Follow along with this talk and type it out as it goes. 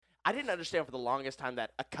I didn't understand for the longest time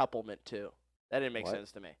that a couple meant two. That didn't make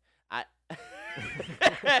sense to me.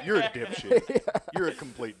 You're a dipshit. You're a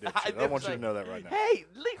complete dipshit. I want you to know that right now. Hey,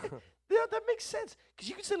 that makes sense because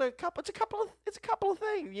you can say like a couple. It's a couple of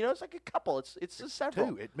things. You know, it's like a couple. It's just several.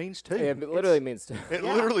 Two. It means two. Yeah, it literally means two. It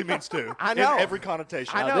literally means two. I know. In every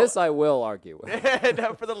connotation. I know. Now, this I will argue with.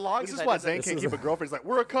 No, for the longest. This is why Zane can't keep a girlfriend. He's like,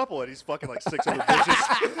 we're a couple, and he's fucking like 600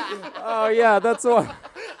 bitches. Oh, yeah, that's what.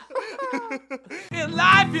 In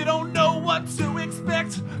life, you don't know what to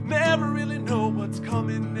expect. Never really know what's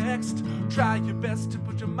coming next. Try your best to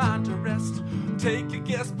put your mind to rest. Take a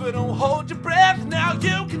guess, but don't hold your breath. Now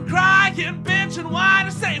you can cry and bitch and whine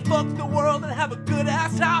and say fuck the world and have a good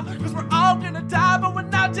ass time. Cause we're all gonna die, but we're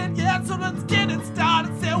not dead yet. So let's get it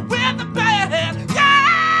started. Say we're the band. Yeah!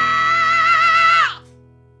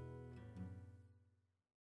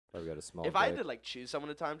 I've got a small If I had break. to like choose someone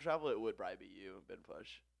to time travel, it would probably be you, Ben Push.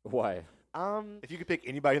 Why? If you could pick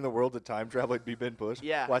anybody in the world to time travel, it'd be Ben Push.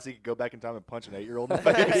 Yeah. Why, so he could go back in time and punch an 8-year-old in the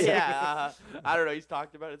face? Yeah, I don't know. He's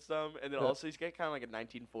talked about it some, and then also he's got kind of like a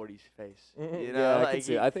 1940s face. You know, Yeah, I like can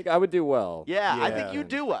see. I think I would do well. yeah, I think Yeah. you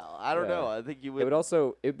do well. I don't know. I think you would. It would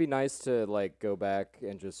also. It'd be nice to like go back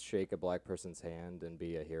and just shake a black person's hand and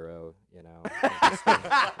be a hero. You know.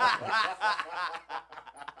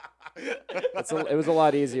 It was a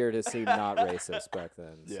lot easier to see not racist back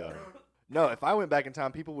then. Yeah. So. No, if I went back in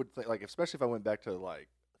time, people would think, like, especially if I went back to like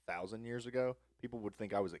 1,000 years ago, people would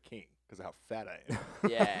think I was a king because of how fat I am.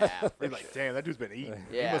 Yeah. They'd be like, damn, that dude's been eating.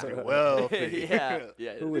 Yeah. He must be wealthy.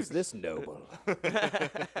 Yeah. Who is this noble?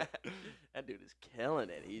 That dude is killing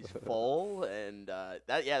it. He's full, and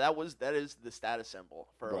that is the status symbol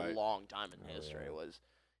for Right. a long time in history. yeah. Was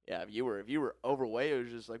if you were overweight, it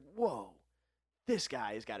was just like, whoa, this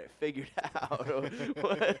guy has got it figured out.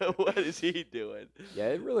 what is he doing? Yeah,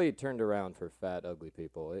 it really turned around for fat, ugly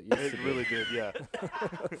people. It, used It to be- really did, yeah.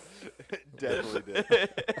 It definitely did.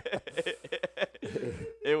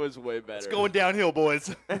 It was way better. It's going downhill,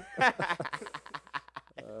 boys.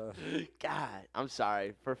 God, I'm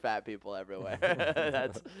sorry for fat people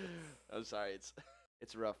everywhere. I'm sorry.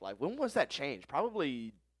 It's a rough life. When was that change?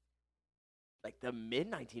 Probably like the mid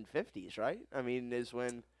 1950s, right? I mean, is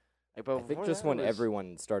when. Like, I think just when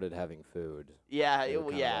everyone started having food. Yeah, they were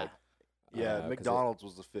kinda yeah. like, Yeah, 'cause McDonald's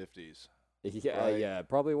was the 50s. Yeah, Right. yeah, it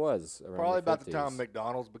probably was. Around Probably the about the 50s. time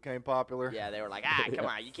McDonald's became popular. Yeah, they were like, come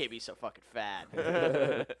on, you can't be so fucking fat.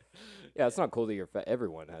 Yeah, it's not cool that you're fat.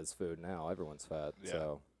 Everyone has food now. Everyone's fat. Yeah.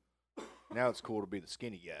 So Now it's cool to be the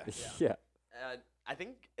skinny guy. yeah. I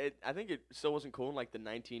think it still wasn't cool in like the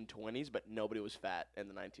 1920s, but nobody was fat in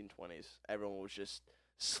the 1920s. Everyone was just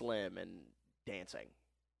slim and dancing.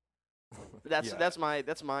 That's Yeah. that's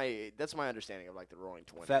my understanding of like the Roaring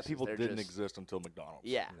 20s. Fat is people they're didn't just- exist until McDonald's.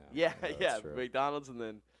 Yeah, No, yeah, yeah, yeah. that's true. McDonald's, and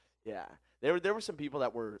then there were some people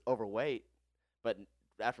that were overweight, but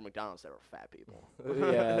after McDonald's, they were fat people.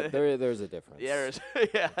 Yeah, there's a difference. Yeah,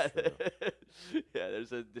 yeah,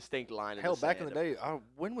 There's a distinct line. Hell, in the back in sand. the day,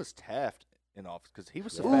 when was Taft in office? Because he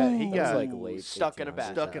was so Yeah. fat, he That was got like late stuck in a 1800s.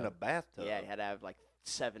 bathtub. stuck in a bathtub. Yeah, he had to have like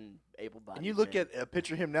 7 able-bodied. And you look men. at a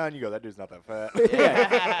picture of him now, and you go, "That dude's not that fat."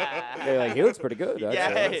 Yeah. They're like, he looks pretty good. Yeah. Actually,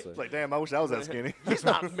 It's It's honestly. like, damn, I wish I was that skinny. He's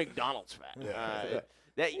not McDonald's fat. Yeah.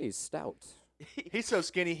 That, He's stout. He's so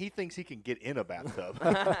skinny, he thinks he can get in a bathtub.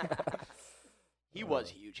 he was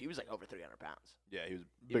huge. He was like over 300 pounds. Yeah, he was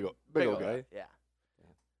He- big old guy. guy. Yeah.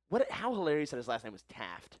 What? How hilarious that his last name was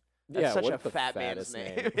Taft. That's Yeah, such what a the fat man's fattest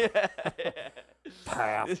name. name.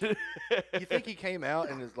 Taft. You think he came out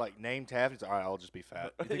and is like named Taft? He's like, all right, I'll just be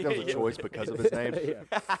fat. You think that was a Yeah. choice because of his name?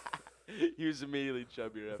 Yeah. He was immediately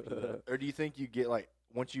chubbier after that. Or do you think you get like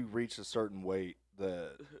once you reach a certain weight,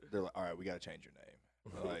 they're like, all right, we got to change your name.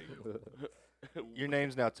 Like your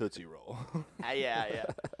name's now Tootsie Roll. Yeah.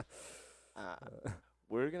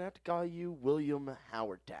 We're gonna have to call you William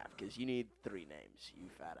Howard Taft because you need 3 names, you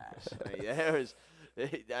fat ass.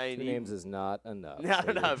 I mean, Two names is not enough. Not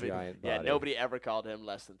for your enough. Giant Yeah, body. nobody ever called him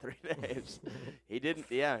less than 3 names. He didn't.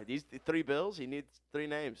 Yeah, these 3 bills. He needs 3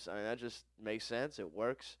 names. I mean, that just makes sense. It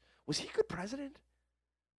works. Was he a good president?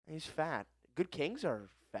 He's fat. Good kings are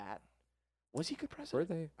fat. Was he a good Were president?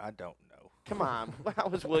 they? I don't know. Come on. How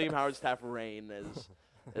was William Howard Taft reign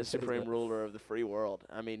as supreme ruler of the free world?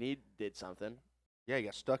 I mean, he did something. Yeah, he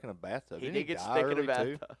got stuck in a bathtub. He Didn't did get die stuck in a early,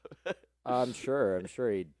 too? bathtub. I'm sure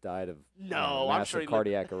he died of No, I'm massive sure he lived-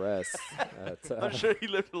 cardiac arrest. I'm sure he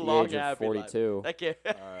lived a the long, age of happy 42. life. That kid.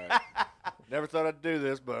 All right. Never thought I'd do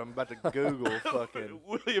this, but I'm about to Google fucking.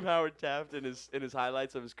 William Howard Taft in his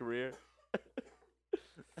highlights of his career.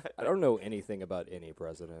 I don't know anything about any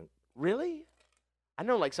president. Really? I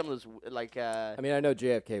know like some of those like. I mean, I know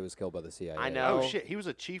JFK was killed by the CIA. I know. Oh shit, he was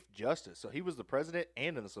a chief justice, so he was the president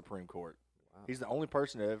and in the Supreme Court. Wow. He's the only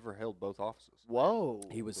person to ever held both offices. Whoa.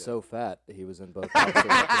 He was so fat he was in both offices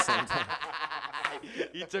at the same time.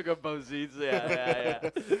 He took up both seats. Yeah.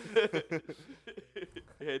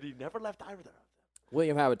 And he never left either.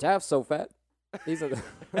 William Howard Taft's so fat. He's on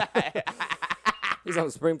he's on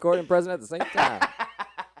the Supreme Court and president at the same time.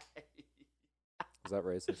 Is that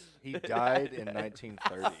racist? He died in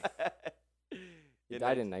 1930. He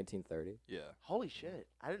died in 1930. Yeah. Holy shit!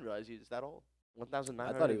 I didn't realize he was that old. I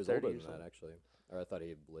 1,930. thought he was older or than something. that, actually. Or I thought he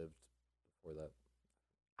had lived before that.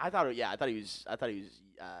 I thought he was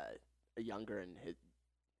younger and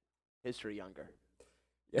history younger.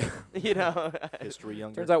 Yeah. You know. History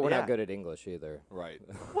younger. Turns out we're Yeah. not good at English either. Right.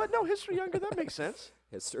 What? No, history younger. That makes sense.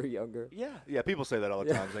 History younger. Yeah. Yeah, people say that all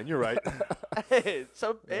the time, and you're right. Hey,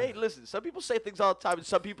 listen. Some people say things all the time, and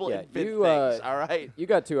some people Yeah, invent you, things. All right. You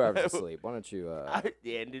got 2 hours of sleep. Why don't you? Let's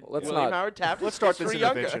William not. Howard Taft. Let's start this history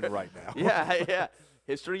younger. intervention right now. Yeah.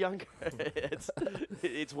 History younger.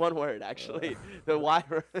 it's one word actually. The Y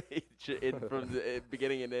from the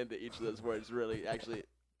beginning and end of each of those words really actually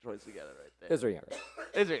joins together right there. History younger.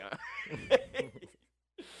 History younger.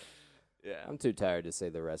 Yeah. I'm too tired to say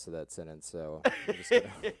the rest of that sentence, so I'm just gonna.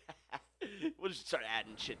 We'll just start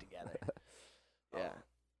adding shit together. Yeah.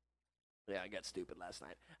 Yeah, I got stupid last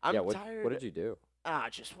night. I'm yeah. tired. What did you do? I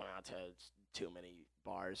just went out to too many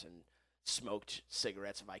bars and smoked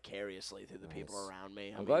cigarettes vicariously through the people Nice. around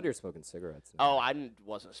me. I'm glad you're smoking cigarettes. now. Oh,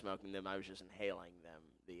 wasn't smoking them. I was just inhaling them.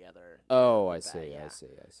 The other. Oh, I bag, see. yeah. I see.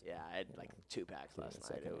 Yeah, I had like 2 packs Give me last a night.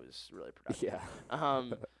 second. It was really productive. Yeah.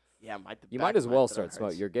 Yeah, You back might of as my well throat start smoking.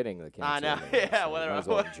 hurts. You're getting the cancer. I know. anyway, Yeah, so you whatever. might as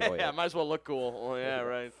well enjoy Yeah, it. might as well look cool. Well, yeah,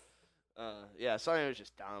 right. Yeah, sorry, it was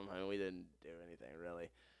just dumb. I mean, we didn't do anything really.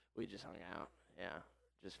 We just hung out. Yeah,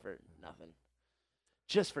 just for nothing.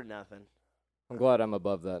 Just for nothing. I'm glad I'm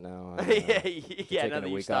above that now. I'm, Yeah, taking now a that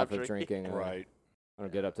you week stopped off of drinking. Right. I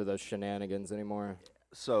don't get up to those shenanigans anymore.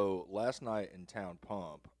 So last night in Town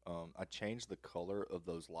Pump, I changed the color of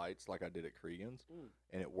those lights like I did at Cregan's,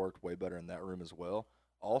 and it worked way better in that room as well.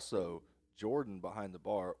 Also, Jordan behind the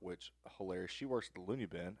bar, which hilarious, she works at the Looney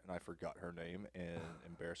Bin, and I forgot her name and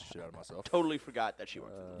embarrassed the shit out of myself. Totally forgot that she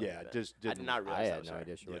worked for the Yeah, Looney Bin. just I did didn't. not I realize that had was no her.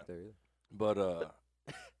 idea she worked there either. But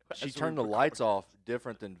she That's turned the really lights off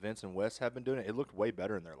different than Vince and Wes have been doing it. It looked way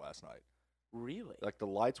better in there last night. Really? Like the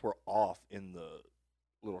lights were off in the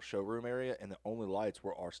little showroom area, and the only lights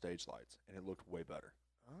were our stage lights, and it looked way better.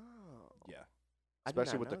 Oh. Yeah, I did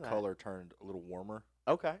especially not with the know that. color turned a little warmer.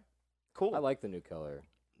 Okay. Cool. I like the new color.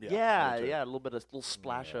 Yeah, me too. yeah, a little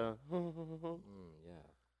splash of. Yeah.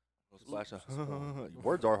 A little splash of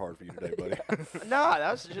words are hard for you today, buddy. No,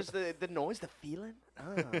 that was just the noise, the feeling.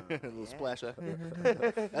 Oh, A little yeah. splash of.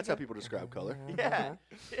 That's how people describe color. Yeah,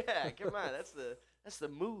 yeah. Come on, that's the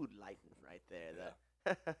mood lighting right there.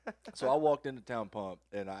 So I walked into Town Pump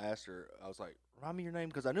and I asked her. I was like, "Remind me your name,"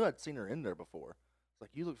 because I knew I'd seen her in there before. It's like,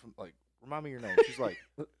 "You look from like, remind me your name." She's like,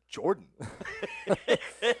 "Jordan,"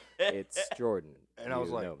 It's Jordan. and I was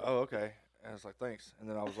You like, know me. "Oh, okay." And I was like, "Thanks." And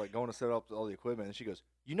then I was like, going to set up all the equipment, and she goes,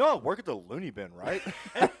 "You know, I work at the Looney Bin, right?"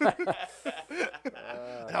 And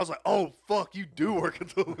I was like, "Oh, fuck, you do work at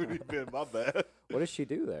the Looney Bin. My bad." What does she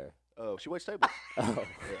do there? Oh, she waits tables. Oh,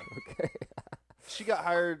 okay. She got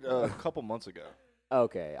hired a couple months ago.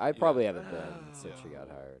 Okay, I probably haven't been since she got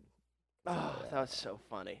hired. Oh, that was so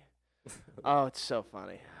funny. Oh, it's so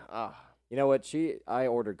funny. Oh. You know what? I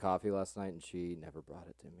ordered coffee last night and she never brought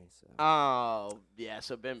it to me. So Oh, yeah.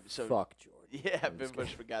 So fuck Jordan. Yeah, I'm Ben just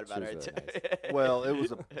Bush kidding. forgot about She her was too. really Well, it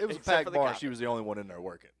was a Except packed for the bar. coffee. She was the only one in there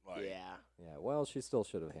working. Like, Yeah. Yeah. Well, she still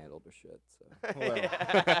should have handled her shit. So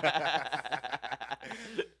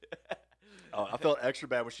Oh, I felt extra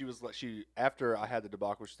bad when she was like, after I had the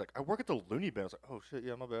debacle, she's like, "I work at the Looney Bin." I was like, "Oh shit,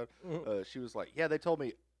 yeah, my bad." She was like, "Yeah, they told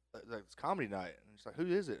me that it's comedy night," and she's like, "Who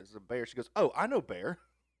is it?" It's a Bear. She goes, "Oh, I know Bear,"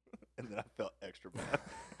 and then I felt extra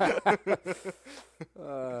bad.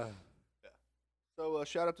 So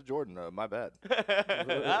shout out to Jordan. My bad.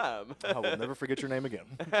 I will never forget your name again.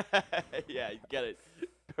 Yeah, you get it.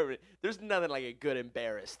 There's nothing like a good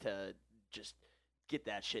embarrassed to just get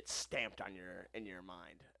that shit stamped on in your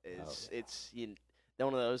mind. It's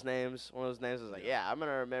one of those names. One of those names is like, yeah, I'm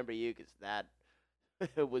gonna remember you because that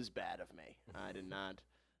was bad of me. I did not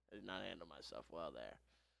handle myself well there.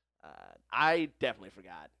 I definitely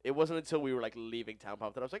forgot. It wasn't until we were like leaving Town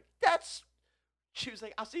Pump that I was like, that's. She was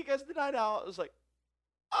like, I'll see you guys at the night out. I was like,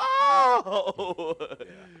 oh,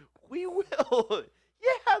 we will.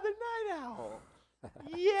 Yeah, the night owl.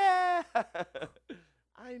 Yeah,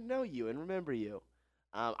 I know you and remember you.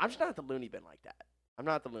 I'm just not at the Looney Bin like that. I'm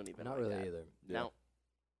not at the Looney Bin. not like really that. either. No,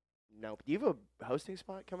 Nope. Do you have a hosting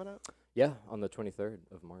spot coming up? Yeah, on the 23rd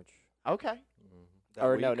of March. Okay. That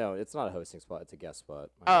Or week? no, it's not a hosting spot. It's a guest spot.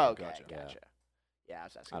 Oh, okay. Gotcha. Gotcha. Yeah. Yeah, I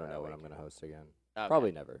was asking. I don't that know when week. I'm going to host again. Okay.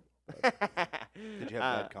 Probably never. but- Did you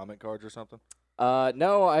have bad comment cards or something?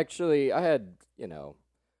 No, actually, I had,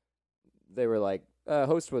 they were like,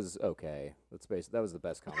 host was okay. That was the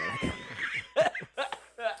best comment I got.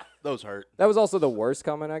 Those hurt. That was also the worst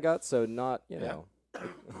comment I got, so not, Yeah. it's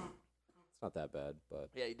not that bad, but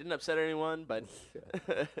Yeah, you didn't upset anyone, but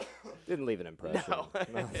didn't leave an impression. no.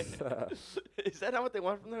 Is that not what they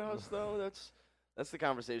want from their host, though? That's the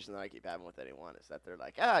conversation that I keep having with anyone. Is that they're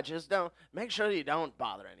like, just don't make sure you don't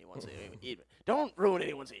bother anyone's evening. Don't ruin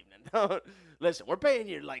anyone's evening. Don't listen. We're paying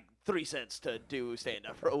you like 3 cents to do stand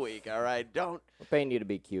up for a week. All right, don't. We're paying you to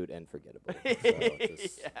be cute and forgettable. So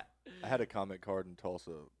just, Yeah. I had a comment card in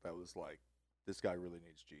Tulsa that was like, "This guy really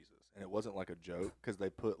needs Jesus," and it wasn't like a joke because they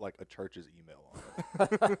put like a church's email on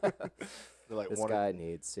it. They're like, This wanted- guy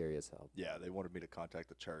needs serious help. Yeah, they wanted me to contact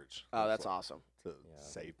the church. Oh, It's that's like awesome. to Yeah.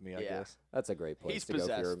 save me, I Yeah. guess. That's a great place He's to go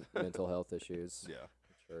for your possessed. mental health issues. Yeah.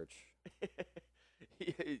 Church.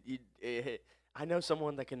 I know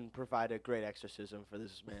someone that can provide a great exorcism for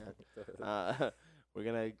this man. We're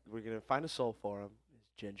gonna find a soul for him. His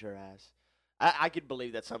ginger ass. I could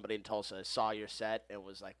believe that somebody in Tulsa saw your set and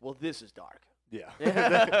was like, "Well, this is dark. Yeah.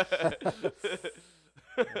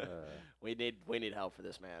 We need help for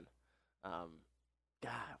this man."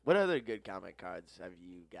 God, what other good comment cards have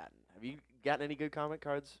you gotten? Have you gotten any good comment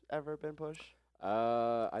cards ever been pushed?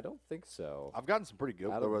 I don't think so. I've gotten some pretty good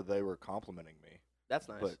I though don't- where they were complimenting me, That's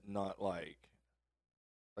nice. but not like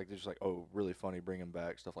they're just like, "Oh, really funny, bring him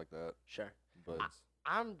back," stuff like that. Sure. But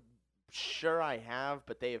I'm sure I have,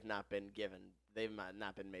 but they have not been given. They've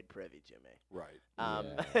not been made privy to me. right.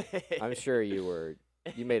 I'm sure you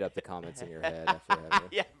made up the comments in your head after having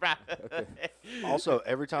it. Yeah, right. Also,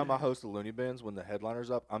 every time I host the Looney Bins, when the headliner's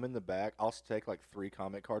up, I'm in the back. I'll take like 3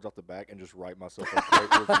 comment cards off the back and just write myself a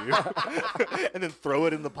great review, and then throw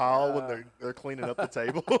it in the pile when they're cleaning up the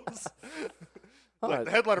tables. Like,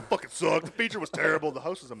 the headliner fucking sucked. The feature was terrible. The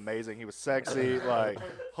host was amazing. He was sexy, like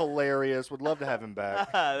hilarious. Would love to have him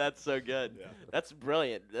back. That's so good. Yeah. That's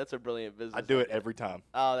brilliant. That's a brilliant business. I do it idea. every time.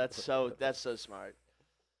 Oh, that's so smart.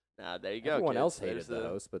 There you go. Everyone kids. else hated There's the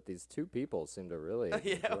host, but these two people seem to really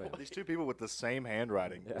Yeah, enjoy it. These 2 people with the same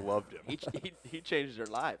handwriting Yeah. loved him. He changed their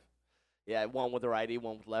life. Yeah, one with the righty,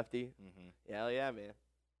 one with lefty. Mm-hmm. Hell yeah, man.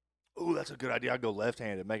 Ooh, that's a good idea. I'd go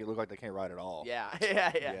left-handed, make it look like they can't write at all. Yeah,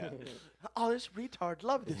 yeah. Yeah. Oh, this retard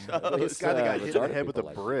loved this Yeah. host. This guy that got hit in the retarded head with a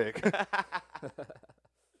people like brick.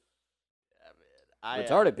 Yeah, man.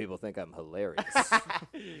 Retarded people think I'm hilarious.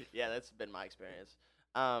 Yeah, that's been my experience.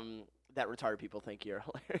 That retarded people think you're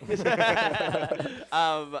hilarious.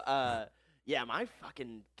 Yeah, my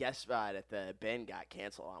fucking guest spot at the Bend got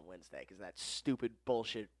canceled on Wednesday because that stupid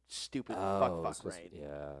bullshit, stupid fuck was- rain.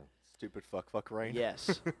 Yeah. Stupid fuck rain.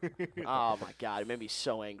 Yes. Oh my god, it made me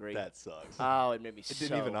so angry. That sucks. Oh, it made me It so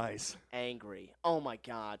didn't even ice. angry. Oh my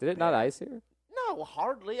god. Did it not Ben. ice here? No,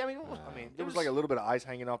 hardly. I mean, There was like a little bit of ice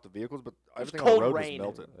hanging off the vehicles, but was everything on the cold road rain.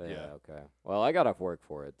 was melted. Yeah. Okay. Well, I got off work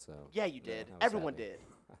for it, so. Yeah, you did. I was Everyone happy. did.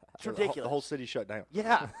 It's The ridiculous. whole city shut down.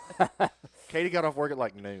 Yeah. Katie got off work at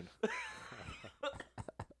like noon.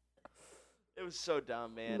 It was so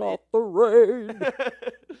dumb, man. Not the rain.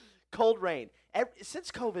 Cold rain.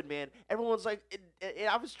 Since COVID, man, everyone's like,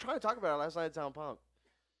 I was trying to talk about it last night at Town Pump.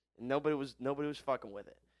 And nobody was fucking with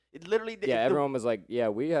it. It literally did. Yeah, everyone was like, "Yeah,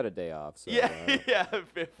 we had a day off." So, Yeah, yeah.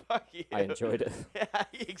 Fuck you. I enjoyed it. Yeah,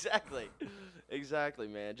 exactly,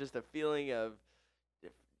 man. Just a feeling of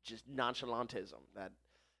just nonchalantism that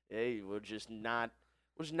hey, we'll just not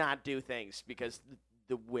do things because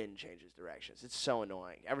the wind changes directions. It's so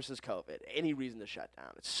annoying. Ever since COVID, any reason to shut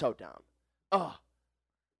down, it's so dumb. Oh,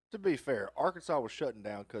 To be fair, Arkansas was shutting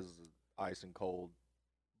down because of ice and cold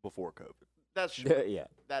before COVID. that's true. Yeah.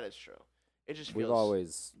 That is true. It just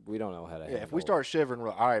feels. We don't know how to. Yeah, if handle- we start shivering,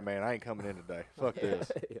 all right, man, I ain't coming in today. Fuck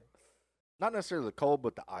this. Yeah. Not necessarily the cold,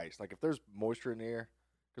 but the ice. Like if there's moisture in the air,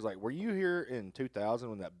 because like, were you here in 2000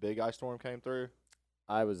 when that big ice storm came through?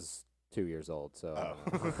 I was 2 years old, so. I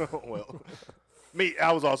don't know. Oh, well. Me,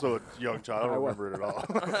 I was also a young child. I don't remember it at all.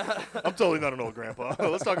 I'm totally not an old grandpa.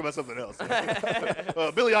 Let's talk about something else.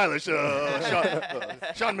 Billie Eilish,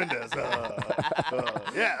 Shawn Mendes,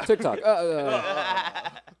 yeah. TikTok.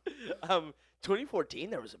 2014,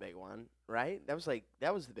 there was a big one, right? That was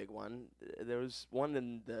the big one. There was one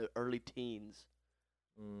in the early teens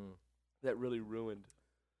that really ruined.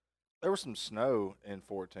 There was some snow in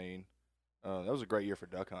 14. That was a great year for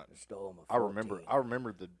duck hunting. Stole my I remember 14. I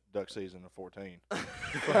remember the duck season of 14.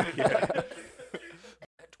 Yeah.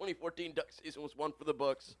 2014 duck season was one for the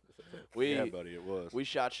books. Yeah, buddy, it was. We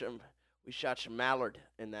shot some mallard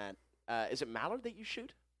in that. Is it mallard that you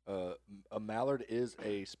shoot? A mallard is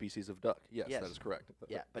a species of duck. Yes, Yes. that is correct.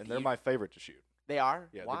 Yeah, but And they're my favorite to shoot. They are.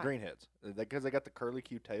 Yeah, Why? the greenheads. Because they got the curly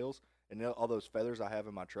Q tails, and all those feathers I have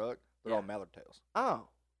in my truck, they're all mallard tails. Oh,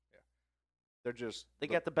 They're just they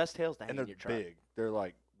got the best tails to hang and in they're your truck. big. They're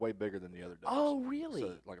like way bigger than the other ducks. Oh, really?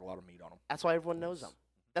 So like a lot of meat on them. That's why everyone knows them.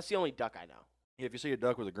 That's the only duck I know. Yeah, if you see a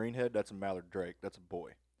duck with a green head, that's a mallard drake. That's a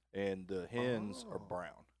boy, and the hens are Oh.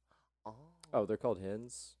 brown. Oh, they're called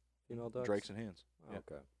hens. Female ducks. Drakes and hens. Oh, Yeah.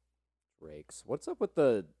 okay. Drakes. What's up with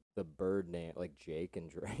the bird name like Jake and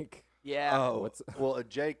Drake? Yeah. Oh, What's- well, a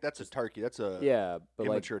jake. That's a turkey. That's a Yeah, but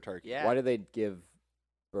like, immature turkey. Yeah. why do they give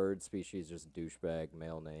bird species just douchebag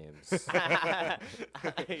male names?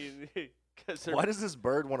 Because Why does this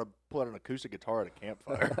bird want to put an acoustic guitar at a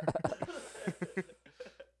campfire?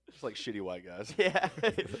 It's like shitty white guys. Yeah.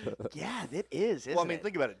 Yeah, it is. Isn't Well, I mean, it?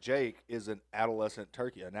 think about it. Jake is an adolescent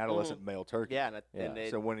turkey, an adolescent male turkey. Yeah, and, Yeah. and they,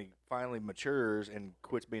 So when he finally matures and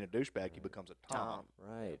quits being a douchebag, he becomes a tom. Tom.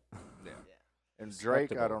 Right. Yeah. And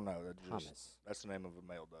Drake, I Respectable. don't know. Thomas. That's the name of a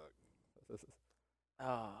male duck.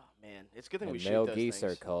 Oh man, it's a good thing And we male shoot those geese are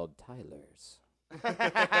things. called Tylers.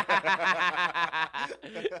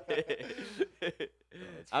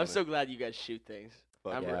 I'm so glad you guys shoot things.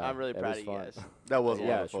 Fuck I'm, yeah, I'm really it proud was of you fun. guys. That was a lot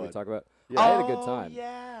Yeah, of should fun. we talk about? Yeah. I had a good time.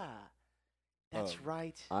 Yeah, that's Um,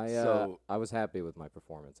 right. So- I was happy with my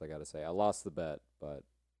performance. I got to say, I lost the bet, but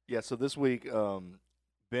Yeah, so this week,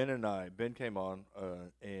 Ben came on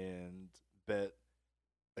and bet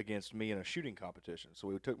against me in a shooting competition. So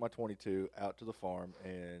we took my 22 out to the farm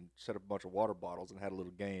and set up a bunch of water bottles and had a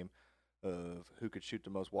little game of who could shoot the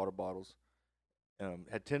most water bottles.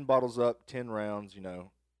 Had 10 bottles up, 10 rounds,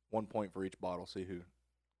 1 point for each bottle, see who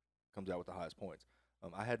comes out with the highest points.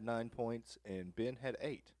 I had 9 points and Ben had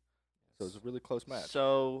 8. So it was a really close match.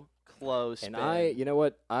 So close. and Ben. you know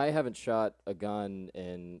what? I haven't shot a gun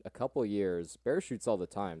in a couple years. Bear shoots all the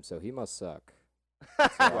time, so he must suck. So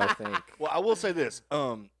I think Well, I will say this.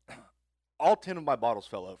 All 10 of my bottles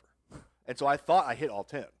fell over. And so I thought I hit all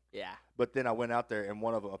 10. Yeah. But then I went out there, and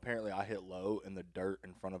one of them, apparently I hit low, and the dirt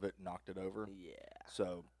in front of it knocked it over. Yeah.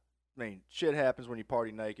 So, I mean, shit happens when you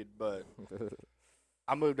party naked, but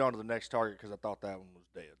I moved on to the next target because I thought that one was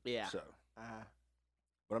dead. Yeah. So, Uh,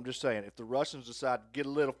 but I'm just saying, if the Russians decide to get a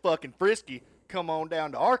little fucking frisky, come on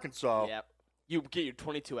down to Arkansas, yep. You get your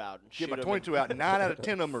 22 out and get shoot my 'em 22 out, and 9 out of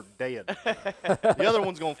 10 of them are dead. The other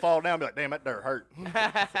one's going to fall down and be like, damn, that dirt hurt.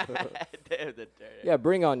 Damn the dirt. yeah,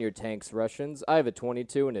 bring on your tanks, Russians. I have a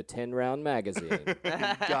 22 and a 10-round magazine.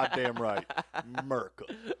 Goddamn right. Merca.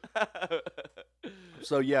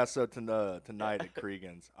 So, yeah, tonight at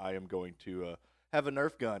Cregan's, I am going to have a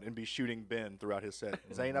Nerf gun and be shooting Ben throughout his set.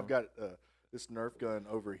 Zane, I've got this Nerf gun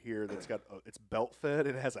over here that's got it's belt fed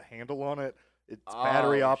and it has a handle on it. It's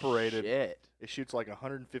battery operated. Shit. It shoots like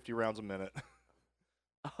 150 rounds a minute.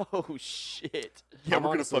 Oh shit. Yeah, I'm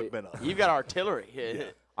we're honestly- gonna fuck Ben up. You've got artillery. Yeah.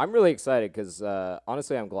 I'm really excited because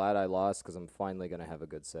honestly, I'm glad I lost because I'm finally gonna have a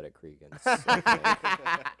good set at Cregan's.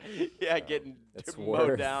 Yeah, getting It's mowed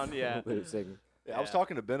worth down. Yeah. losing. Yeah, I was Yeah.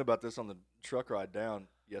 talking to Ben about this on the truck ride down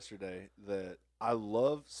yesterday. That I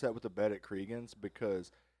love Set with the Bet at Cregan's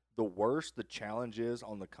because the worse the challenge is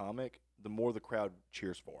on the comic, the more the crowd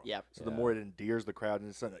cheers for him. Yep. So the Yeah. more it endears the crowd,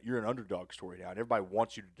 and you're an underdog story now, and everybody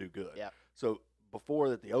wants you to do good. Yep. So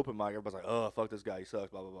before at the open mic, everybody's like, "Oh, fuck this guy, he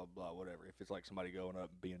sucks," blah blah blah blah, whatever. If it's like somebody going up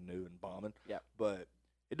and being new and bombing. Yep. But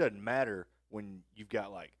it doesn't matter when you've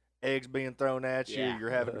got like eggs being thrown at you, Yeah. you're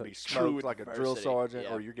having to be True smoked like a drill adversity. sergeant,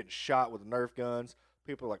 Yeah. or you're getting shot with Nerf guns.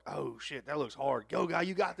 People are like, "Oh shit, that looks hard. Go guy,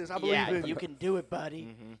 you got this. I believe Yeah, in you can do it, buddy.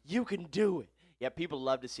 Mhm. You can do it. Yeah, people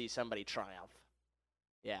love to see somebody triumph.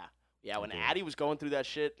 Yeah. Yeah, when do. Addy was going through that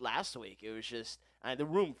shit last week, it was just the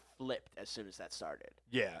room flipped as soon as that started.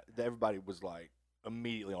 Yeah, everybody was like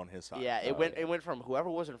immediately on his side. Yeah, it Oh, went yeah. it went from whoever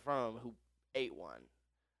wasn't from who ate one.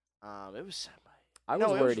 It was somebody. I No, was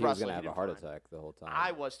it was worried he was Russell. gonna He have a did heart fine. attack the whole time.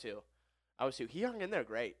 I was too. He hung in there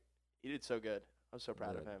great. He did so good. I'm so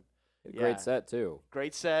proud of Good. him. A yeah. Great set too.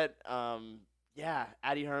 Great set. Yeah,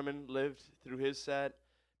 Addy Herman lived through his set.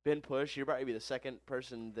 Ben Pusch, you're probably the second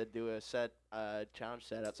person that do a set challenge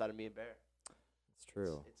set outside of me and Bear. It's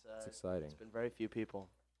true. It's It's exciting. It's been very few people.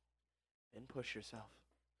 Ben Pusch yourself.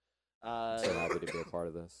 I'm so happy to be a part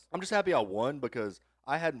of this. I'm just happy I won because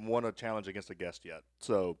I hadn't won a challenge against a guest yet.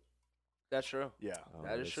 So That's true. yeah, Oh,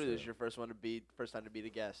 That is true. This is your first time to be the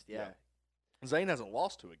guest. Yeah. Zane hasn't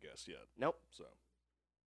lost to a guest yet. Nope. So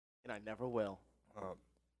And I never will.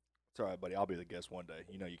 it's all right, buddy. I'll be the guest one day.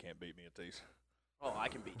 You know you can't beat me at these. Oh, I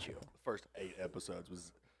can beat you. The first 8 episodes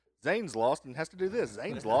was Zane's lost and has to do this.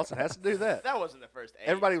 Zane's lost and has to do that. That wasn't the first age.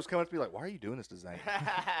 Everybody was coming up to me like, "Why are you doing this to Zane?"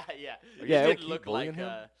 Yeah. Yeah, It it did look bullying like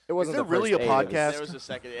him? It wasn't there the really first a aid, it was- podcast? there was a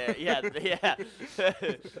second. Yeah.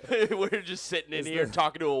 We're just sitting in here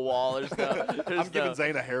talking to a wall. There's no. I'm giving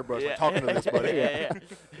Zane a hairbrush. Yeah. Like, talking to this buddy.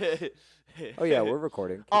 Yeah. Oh yeah, we're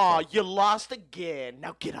recording. Keep Oh, going. you lost again.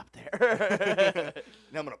 Now get up there.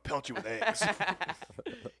 Now I'm gonna pelt you with eggs.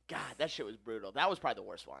 God, that shit was brutal. That was probably the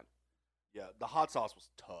worst one. Yeah, the hot sauce was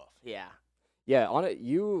tough. Yeah. Yeah, on it,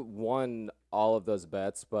 you won all of those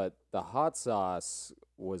bets, but the hot sauce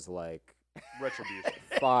was like Retribution.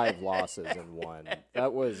 5 losses in one.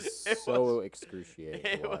 That was It so excruciating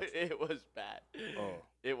to It was, watch. it was bad. Oh.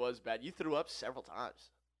 It was bad. You threw up several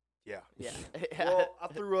times. Yeah. Yeah. Well, I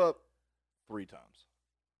threw up 3 times.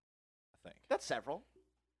 I think. That's several.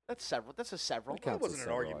 That's several. That's a several. That counts It as wasn't an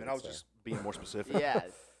several, argument. I'd I was say. just being more specific. Yeah.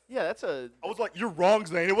 Yeah, that's a I was like, "You're wrong,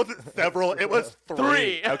 Zane. It wasn't several. It was 3."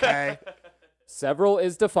 three. Okay. Several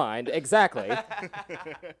is defined exactly.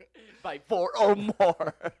 By 4 or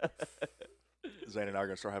more. Zane and I are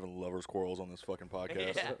gonna start having lovers' quarrels on this fucking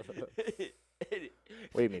podcast. Yeah.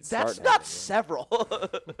 What do you mean? That's start not having, several.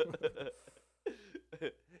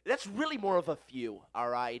 That's really more of a few, all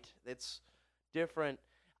right? It's different.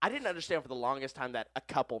 I didn't understand for the longest time that a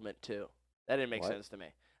couple meant 2. That didn't make What? sense to me.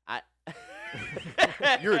 I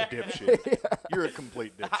You're a dipshit. You're a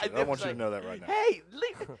complete I dipshit. I want you to like, know that right now. Hey,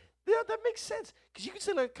 yeah, that makes sense because you can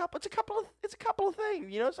send a couple. It's a couple of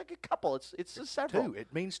things. You know, it's like a couple. It's just several. 2.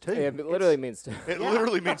 It means 2. Yeah, it literally means to. It Yeah.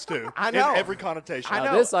 literally means 2. I know. In every connotation. I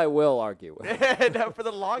Now, know. this I will argue with. No, for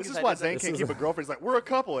the longest. This is I why didn't Zane This can't is- keep a girlfriend. He's like, "We're a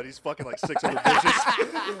couple," and he's fucking like 6 other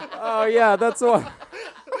bitches. Oh yeah, that's what.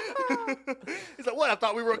 He's like, "What? I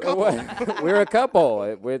thought we were a couple." We're a couple.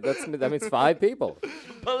 That means 5 people.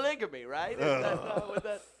 polygamy, right? Is that not what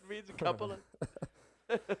that means? A couple of.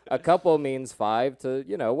 A couple means 5 to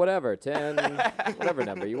whatever 10, whatever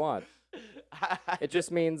number you want. It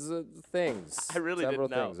just means things. I really several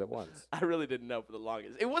didn't know. things at once. I really didn't know for the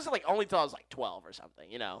longest. It wasn't like only till I was like 12 or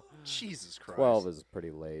something, you know. Jesus Christ. 12 is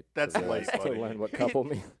pretty late. That's to realize- late, buddy. to learn what couple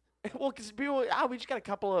means. Well, because people, we just got a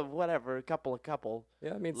couple of whatever, a couple.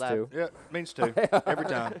 Yeah, it means Left. 2. Yeah, it means 2. Every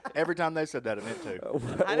time. Every time they said that, it meant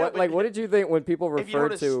 2. I know, but what did you think when people If you were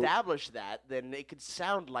referred to to? establish that, then it could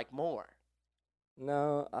sound like more.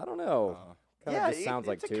 No, I don't know. Kind yeah, of just sounds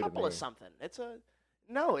like it's 2 a to couple me. of something. It's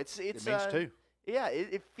It means 2. Yeah,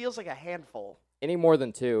 it feels like a handful. Any more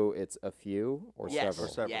than 2, it's a few or Yes, several.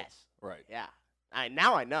 several. yes, Right. yeah.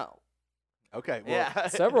 Now I know. Okay. Well, Yeah,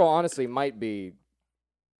 Several honestly might be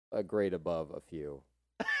a grade above a few.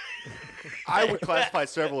 I would classify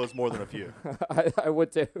several as more than a few. I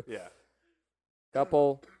would too. Yeah.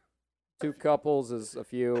 Couple, 2 couples is a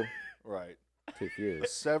few. Right. 2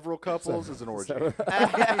 fews. Several couples is an orgy.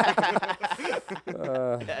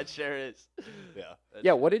 that sure is. Yeah.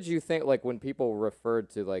 Yeah, what did you think like when people referred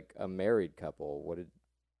to like a married couple? What did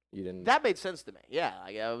you didn't That made sense to me. Yeah,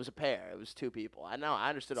 like, it was a pair. It was 2 people. I know. I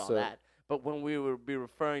understood all So- that. But when we would be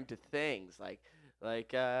referring to things like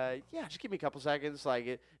yeah, just give me a couple seconds.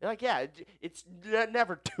 It's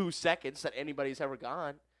never 2 seconds that anybody's ever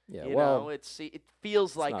gone. Yeah, You well, know, it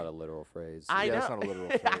feels it's like not a literal phrase. I Yeah, know. it's not a literal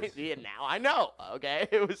phrase. Yeah, now I know. Okay,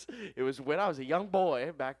 it was when I was a young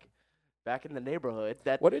boy back in the neighborhood.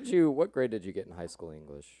 That What grade did you get in high school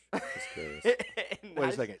English? Just curious. Wait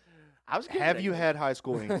a second. I was good Have at you it. had high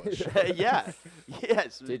school English? Yeah.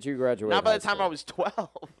 Yes. Did you graduate? Not by high the time school? I was 12.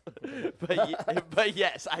 but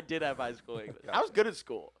yes, I did have high school English. I was good at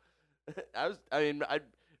school. I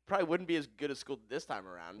probably wouldn't be as good at school this time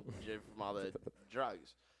around from all the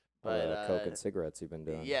drugs. All But the coke and cigarettes you've been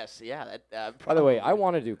doing. yes, yeah. That, By the way, I probably.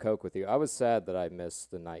 want to do coke with you. I was sad that I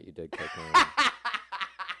missed the night you did cocaine.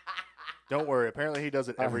 Don't worry. Apparently, he does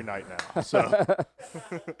it every night now. So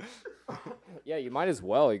Yeah, you might as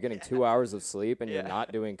well. You're getting 2 hours of sleep and you're Yeah.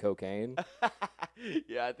 not doing cocaine.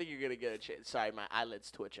 Yeah, I think you're gonna get a chance. Sorry, my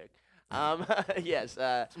eyelid's twitching. Yes.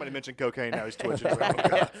 somebody mentioned cocaine. Now he's twitching.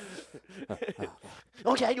 Around.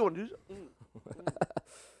 Okay, you want to do?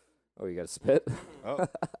 Oh, you got to spit? Oh,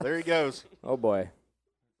 there he goes. Oh, boy.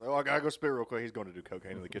 Oh, I gotta go spit real quick. He's going to do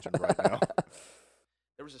cocaine in the kitchen right now.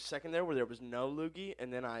 There was a second there where there was no loogie,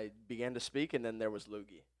 and then I began to speak, and then there was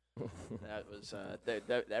loogie. That was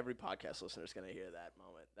every podcast listener is gonna hear that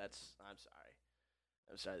moment. I'm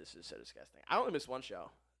sorry. This is so disgusting. I only missed one show.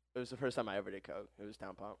 It was the first time I ever did coke. It was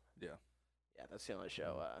Town Pump. Yeah. Yeah, that's the only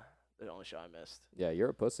show. The only show I missed. Yeah, you're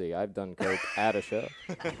a pussy. I've done coke at a show.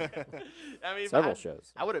 I mean, Several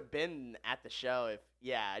shows. I would have been at the show if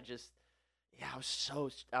Yeah, I was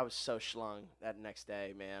so schlung that next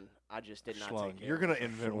day, man. I just did not Schlung. take care. You're gonna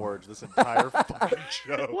invent words this entire fucking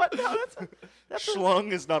show. What? No, that's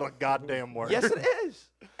Schlung is not a goddamn word. yes, it is.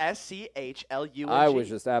 SCHLUNG. I was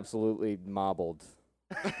just absolutely mobbled.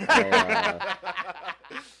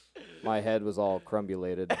 My head was all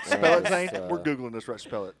crumbulated. Spell it, Zane. We're googling this right.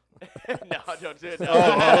 Spell it. No, don't do it. No.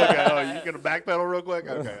 Okay. Oh, you gonna backpedal real quick?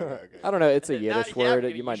 Okay. I don't know. It's a Not- Yiddish yeah, word. you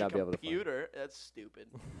You might use your not be able to find. Computer. That's stupid.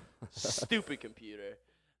 Stupid computer.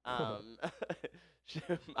 I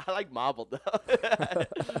like mobbled though.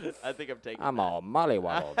 I think I'm taking. I'm all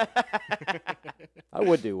mollywobbled. I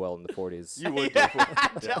would do well in the 40s. You would. Yeah, definitely.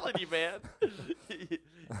 I'm telling you, man.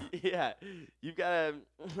 Yeah, you've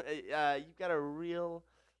got a real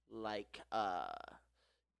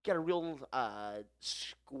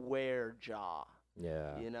square jaw.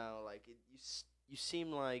 Yeah. You know, like you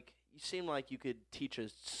seem like you could teach a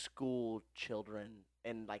school children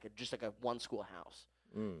in just a one schoolhouse.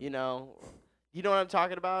 Mm. You know what I'm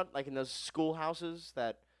talking about? Like in those schoolhouses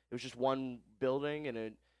that it was just one building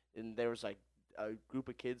and there was like a group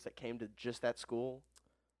of kids that came to just that school.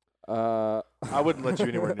 I wouldn't let you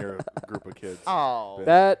anywhere near a group of kids. Oh,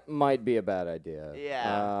 That might be a bad idea.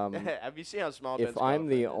 yeah. Have you seen how small? If Ben's I'm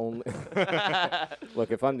the girlfriend only is?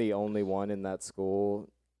 look, if I'm the only one in that school,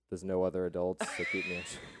 there's no other adults to keep me.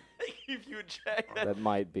 Keep you in check. That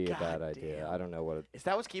might be a bad God idea. damn. I don't know what. Is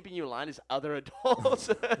that what's keeping you in line? Is other adults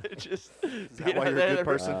just? that why you're a good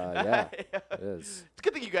person? Yeah, it is. It's a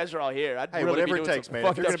good thing you guys are all here. I'd Hey, really whatever be it doing takes, some man.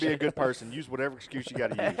 If you're fucked gonna be a up good person, use whatever excuse you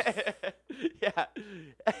got to use. shit. Yeah.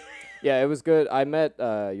 Yeah, it was good. I met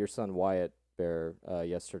your son Wyatt Bear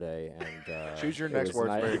yesterday, and Choose your it next was words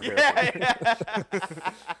nice. very carefully.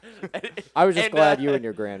 Yeah. I was just And, glad you and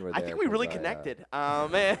your grand were there. I think we 'cause really I, connected.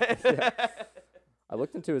 Man. I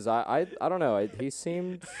looked into his eye. I don't know. He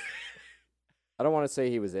seemed. I don't want to say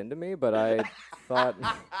he was into me, but I thought. No,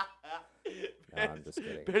 I'm just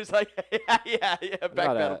kidding. Bear's like, yeah,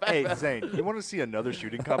 backpedal. Hey, Zane, you want to see another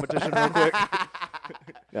shooting competition real quick?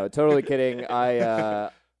 No, totally kidding. I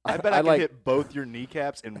bet I could like hit both your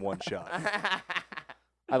kneecaps in one shot.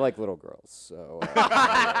 I like little girls, so.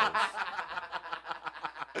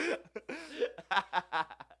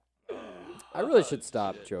 I really should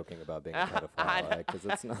stop joking about being a pedophile because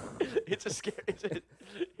it's not. It's a scary.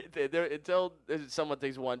 Until someone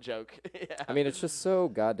thinks one joke. Yeah. I mean, it's just so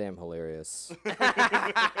goddamn hilarious. I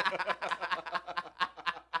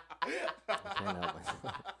can't help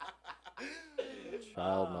myself.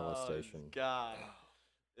 Child molestation. God,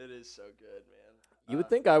 it is so good, man. You would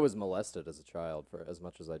think I was molested as a child for as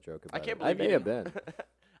much as I joke about I can't it. believe I you may have didn't- been.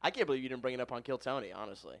 I can't believe you didn't bring it up on Kill Tony.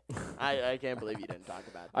 Honestly, I can't believe you didn't talk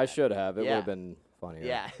about that. I should have. It would Yeah. have been funnier.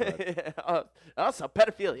 Yeah. but- Also,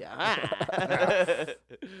 pedophilia. Ah.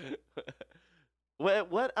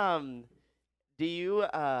 What do you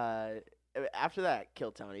after that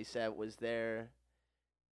Kill Tony set, is there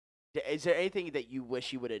anything that you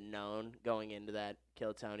wish you would have known going into that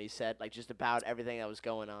Kill Tony set, like just about everything that was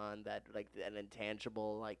going on, that like an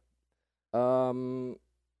intangible like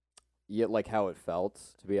Yeah, like how it felt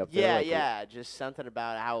to be up there. yeah, just something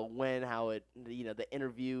about how it went, how it, the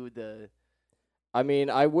interview, I mean,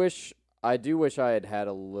 I do wish I had had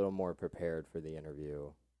a little more prepared for the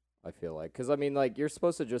interview. I feel like, because I mean, like you're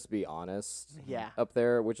supposed to just be honest. Yeah. Up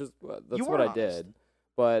there, which is that's You what were I did. honest.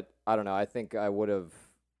 But I don't know. I think I would have.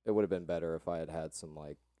 It would have been better if I had had some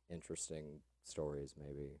like interesting stories,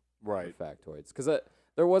 maybe. Right. Factoids, because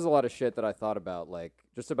there was a lot of shit that I thought about, like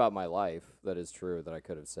just about my life that is true that I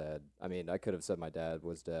could have said. I mean, I could have said my dad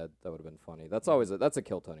was dead. That would have been funny. That's always that's a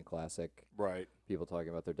Kill Tony classic. Right. People talking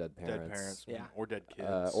about their dead parents. Dead parents. Yeah. Or dead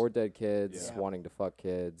kids. Or dead kids Yeah. wanting to fuck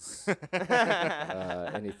kids,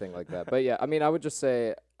 anything like that. But yeah, I mean, I would just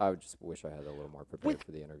say I would just wish I had a little more prepared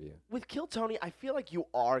for the interview. with Kill Tony, I feel like you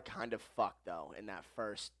are kind of fucked though in that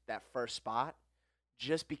first spot,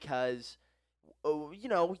 just because,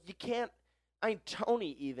 you can't. I mean,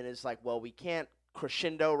 Tony even is like, well, we can't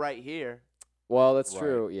crescendo right here. Well, that's Right.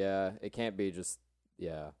 true. Yeah, it can't be just.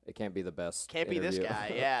 Yeah, it can't be the best. Can't be this interview.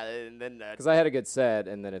 guy. Yeah, and then Because I had a good set,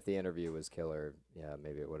 and then if the interview was killer, yeah,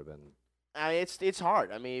 maybe it would have been. I mean, it's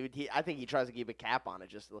hard. I mean, I think he tries to keep a cap on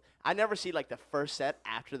it. I never see like the first set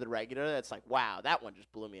after the regular. That's like, wow, that one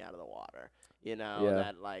just blew me out of the water. Yeah.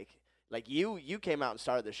 That like you came out and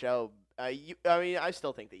started the show. I mean, I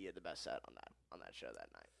still think that you had the best set on that show that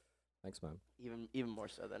night. Thanks, man. Even more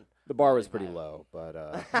so than The bar was Really pretty bad. low, but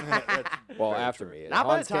That's well, very after true. me, Not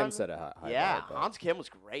by Hans the time- Kim set a high yeah, bar, but- Hans Kim was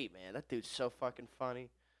great, man. That dude's so fucking funny.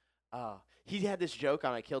 He had this joke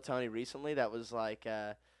on a Kill Tony recently that was like,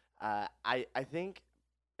 I think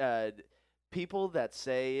people that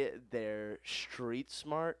say they're street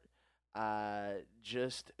smart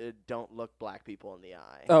Just don't look black people in the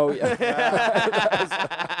eye. Oh, yeah.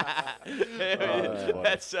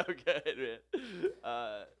 That's so good, man.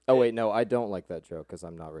 Oh, wait, no, I don't like that joke because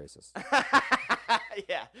I'm not racist.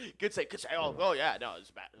 Yeah, good say. Oh, yeah, no,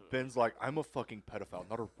 it's bad. Ben's like, I'm a fucking pedophile,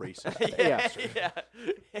 not a racist. Yeah.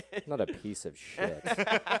 Not a piece of shit.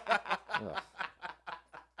 Ugh.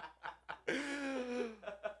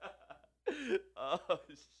 Oh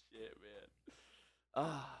shit, man.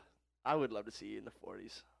 I would love to see you in the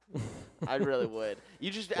 40s. I really would. You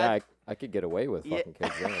just Yeah, I could get away with fucking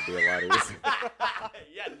kids then. It'd be a lot easier.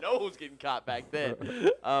 yeah, no one was getting caught back then.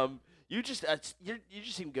 You just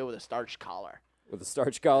seem good with a starch collar. With a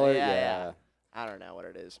starch collar? Yeah. I don't know what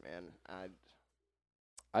it is, man.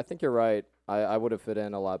 I think you're right. I would have fit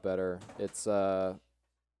in a lot better. It's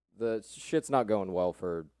the shit's not going well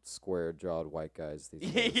for square-jawed white guys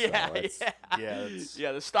these days.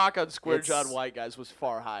 Yeah, the stock on square-jawed white guys was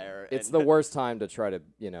far higher. It's the worst time to try to,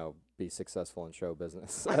 be successful in show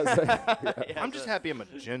business. I'm just happy I'm a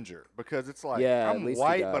ginger because it's like Yeah, at I'm least you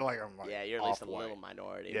white, got- but like I'm like yeah, you're at least a off-white. little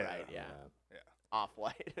minority, Yeah. right? Yeah. Yeah.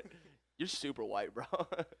 Off-white. You're super white, bro.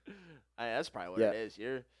 That's probably what Yeah. it is.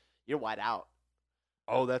 You're white out.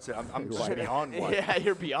 Oh, that's it. I'm just White. beyond white. Yeah,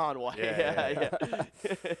 you're beyond white. Yeah.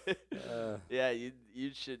 Yeah, you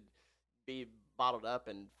should be bottled up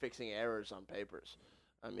and fixing errors on papers.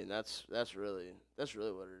 I mean, that's really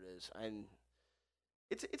what it is. And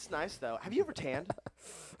it's nice though. Have you ever tanned?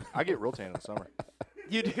 I get real tan in the summer.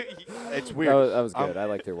 You do. It's weird. That was good. I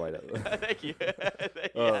liked your white. Thank you.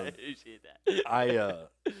 I appreciate that.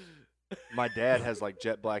 My dad has like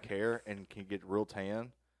jet black hair and can get real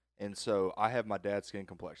tan. And so I have my dad's skin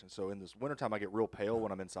complexion. So in this wintertime, I get real pale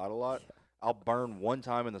when I'm inside a lot. I'll burn one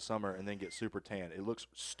time in the summer and then get super tan. It looks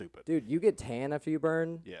stupid. Dude, you get tan after you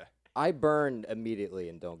burn? Yeah. I burn immediately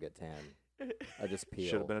and don't get tan. I just peel.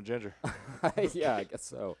 Should have been a ginger. Yeah, I guess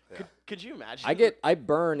so. Yeah. Could you imagine? I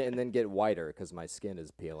burn and then get whiter because my skin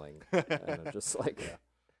is peeling. And I'm just like,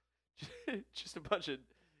 just a bunch of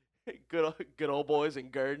good old boys in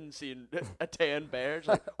Gurdon seeing a tan bear. It's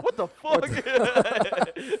like, what the fuck?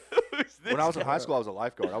 Who's this When I was in guy? high school, I was a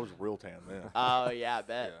lifeguard. I was real tan then. Oh yeah, I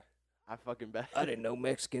bet. Yeah. I fucking bet. I didn't know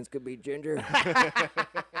Mexicans could be ginger.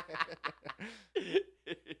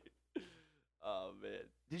 Oh man,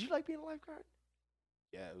 did you like being a lifeguard?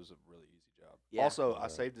 Yeah, it was a really easy job. Yeah. Also, I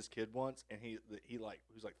saved this kid once, and he was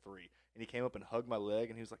like 3, and he came up and hugged my leg,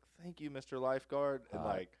 and he was like, "Thank you, Mr. Lifeguard," and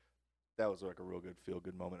like that was like a real good feel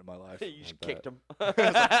good moment in my life. You just kicked him. Fuck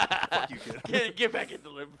you, kid. Get back in the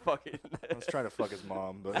living fucking. I was trying to fuck his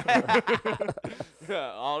mom, but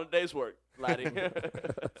all a day's work, laddie.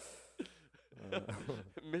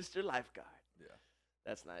 Mr. Lifeguard. Yeah.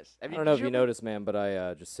 That's nice. I don't know if you noticed, man, but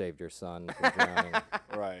I just saved your son from drowning.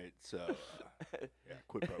 right. So yeah,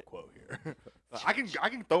 quid pro quo here. I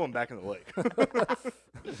can throw him back in the lake.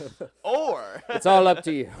 Or It's all up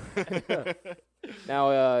to you.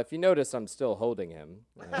 Now, if you notice, I'm still holding him.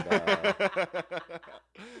 And,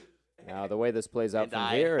 now, the way this plays out And from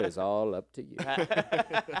I- here is all up to you.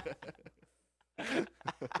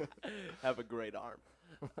 have a great arm.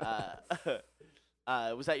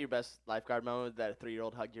 Was that your best lifeguard moment? That a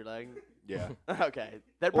 3-year-old hugged your leg? Yeah. Okay,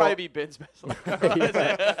 that'd probably be Ben's best lifeguard.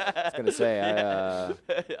 I was gonna say, I'm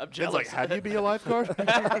Ben's jealous. like, "How do you be a lifeguard?"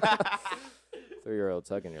 3-year-old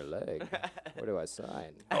tugging your leg. Where do I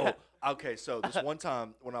sign? Oh, okay. So this one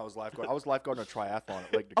time when I was lifeguard, I was lifeguarding a triathlon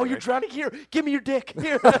at Lake Oh, you're DeGray. drowning here. Give me your dick.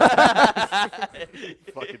 Here. Fucking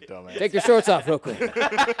dumbass. Take your shorts off real quick.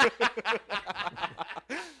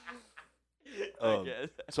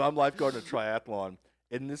 So I'm lifeguarding a triathlon,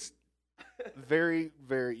 and this very,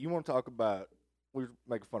 very, you want to talk about, we were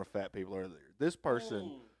making fun of fat people earlier. This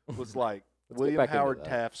person was like Let's get William back into Howard that.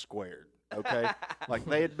 Taft squared, okay? Like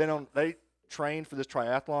they trained for this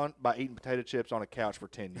triathlon by eating potato chips on a couch for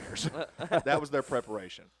 10 years. That was their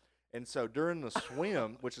preparation. And so during the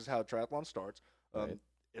swim, which is how a triathlon starts, Right.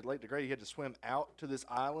 at Lake DeGray, you had to swim out to this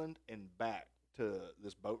island and back to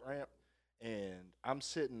this boat ramp. And I'm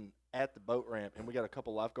sitting at the boat ramp, and we got a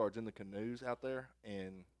couple lifeguards in the canoes out there.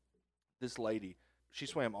 And this lady, she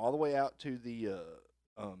swam all the way out to the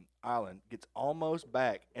island, gets almost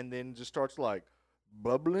back, and then just starts like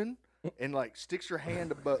bubbling and like sticks her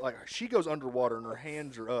hand above. Like she goes underwater and her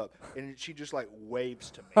hands are up, and she just like waves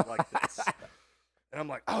to me like this. And I'm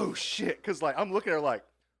like, oh shit, because like I'm looking at her like,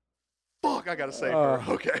 fuck, I gotta save her.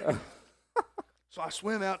 Okay. So I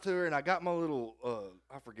swim out to her, and I got my little,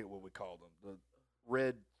 I forget what we call them, the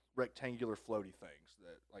red rectangular floaty things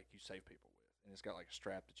that like you save people with, and it's got like a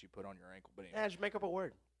strap that you put on your ankle. But anyway. Yeah, just make up a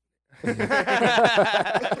word.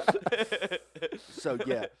 So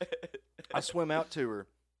yeah, I swim out to her,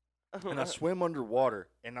 and I swim underwater,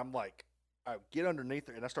 and I'm like, I get underneath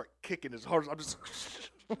her, and I start kicking as hard as I'm just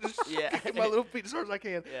kicking my little feet as hard as I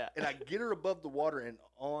can, and I get her above the water and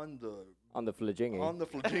on the flagingy,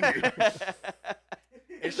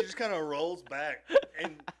 and she just kind of rolls back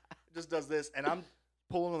and just does this, and I'm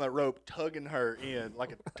pulling on that rope, tugging her in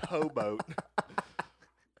like a towboat.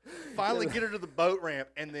 Finally get her to the boat ramp,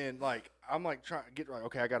 and then I'm trying to get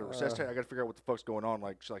okay, I got to resuscitate. I got to figure out what the fuck's going on.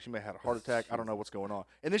 She may have had a heart attack. I don't know what's going on.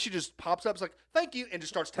 And then she just pops up, it's like, thank you, and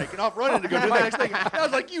just starts taking off running to go do the next thing. And I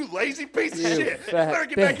was like, you lazy piece of shit! You better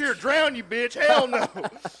get back here and drown, you bitch! Hell no!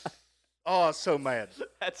 Oh, I was so mad.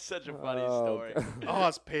 That's such a funny story. Oh, I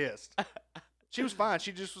was pissed. She was fine.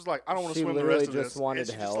 She just was like, I don't want to swim the rest of this. And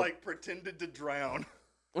she just pretended to drown.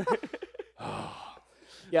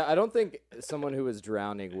 Yeah, I don't think someone who was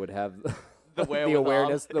drowning would have the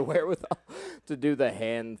wherewithal to do the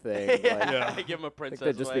hand thing. Give him a princess.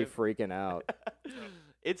 They'd just be freaking out.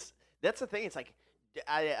 That's the thing. It's like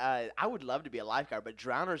I would love to be a lifeguard, but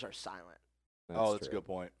drowners are silent. That's a good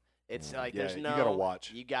point. It's there's no. You gotta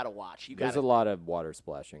watch. You gotta watch. There's a lot of water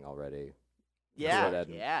splashing already. Yeah,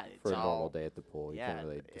 for a normal day at the pool, you can't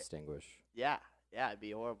really distinguish. Yeah, it'd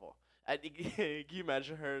be horrible. Can you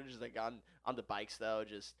imagine her just on the bikes though,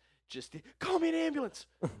 just call me an ambulance.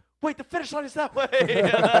 Wait, the finish line is that way.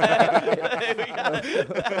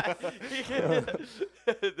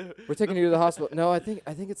 We're taking you to the hospital. No, I think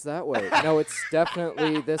it's that way. No, it's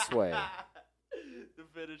definitely this way. The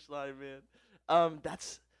finish line, man.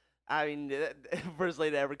 First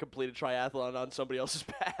lady to ever complete a triathlon on somebody else's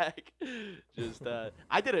back.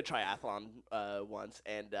 I did a triathlon once,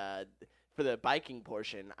 and for the biking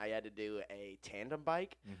portion, I had to do a tandem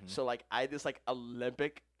bike. Mm-hmm. So I had this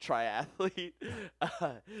Olympic triathlete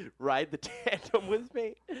ride the tandem with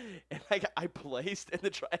me, and I placed in the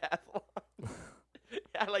triathlon.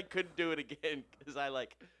 I couldn't do it again because I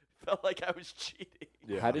felt like I was cheating.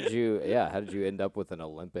 Yeah. How did you end up with an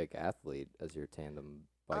Olympic athlete as your tandem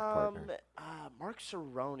bike partner? Mark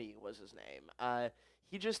Cerrone was his name.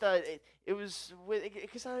 He just it was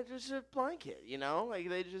because I was a blind kid,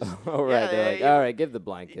 they just. Oh right, they're like, all right, give the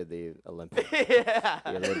blind kid the Olympic. Yeah.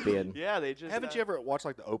 The Olympian. Yeah, they just. Haven't you ever watched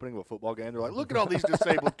the opening of a football game? They're like, look at all these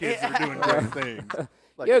disabled kids that are doing great things.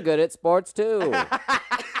 You're good at sports too.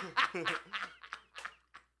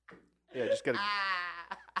 Yeah, just gotta.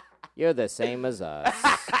 You're the same as us.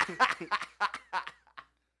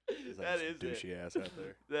 That is douchey ass out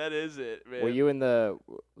there. That is it, man. Were you in the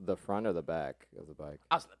front or the back of the bike?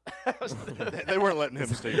 They weren't letting him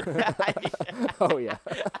steer. Oh yeah.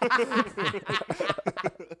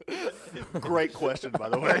 Great question, by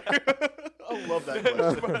the way. I love that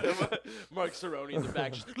question. Mark Cerrone in the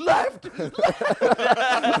back, just, left.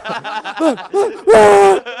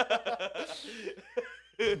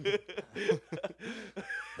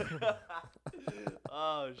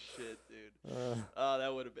 Oh shit, dude. Oh,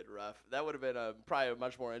 that would have been rough. That would have been probably a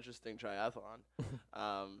much more interesting triathlon.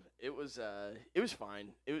 It was fine.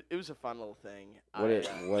 It was a fun little thing.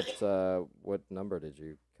 What number did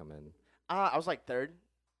you come in? I was third.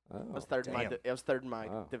 Oh, I was third in my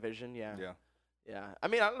division. Yeah. Yeah. I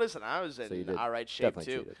mean, listen, I was in all right shape too,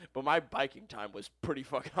 cheated. but my biking time was pretty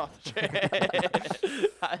fucking off the chain.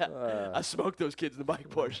 I smoked those kids in the bike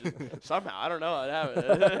portion somehow. I don't know how it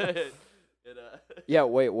happened. Yeah.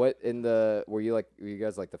 Wait. What were you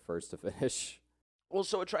guys the first to finish? Well,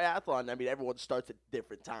 so a triathlon, I mean, everyone starts at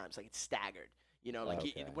different times. It's staggered.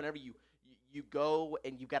 Whenever you go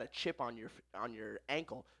and you've got a chip on your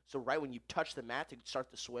ankle, so right when you touch the mat to start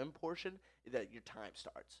the swim portion, that your time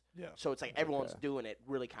starts. Yeah. So it's everyone's doing it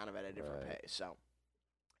really kind of at a different pace. So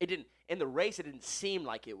it didn't in the race. It didn't seem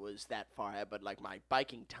like it was that far ahead, but my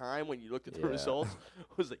biking time when you looked at the results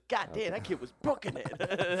was God damn, that kid was booking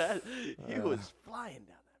it. He was flying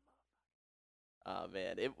down that. Oh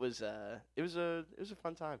man, it was a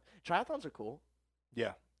fun time. Triathlons are cool.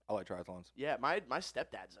 Yeah, I like triathlons. Yeah, my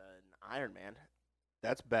stepdad's an Ironman.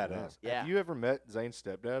 That's badass. Yeah. Have you ever met Zane's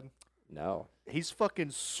stepdad? No. He's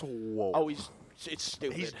fucking swole. Oh, it's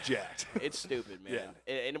stupid. He's jacked. It's stupid, man.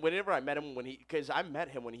 Yeah. And whenever I met him because I met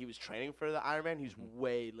him when he was training for the Ironman, he's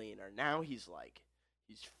way leaner. Now he's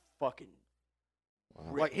fucking.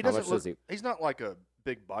 Wow. He doesn't look. He's not like a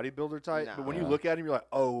big bodybuilder type, but when you look at him, you're like,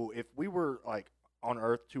 oh, if we were on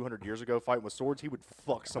Earth 200 years ago fighting with swords, he would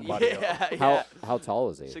fuck somebody up. Yeah. How tall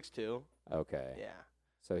is he? 6'2". Okay. Yeah.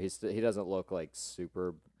 So he doesn't look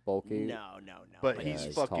super bulky. No. But he's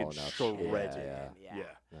fucking shredded. Yeah.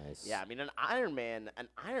 Nice. Yeah, I mean an Ironman an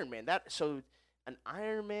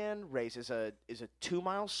Ironman race is a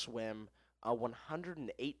 2-mile swim, a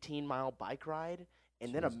 118-mile bike ride,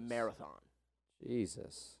 and then a marathon.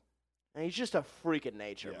 Jesus. And he's just a freak of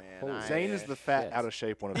nature, Yeah. man. Holy Zane is the fat, shit. out of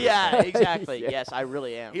shape one of those. Yeah, guys. exactly. Yeah. Yes, I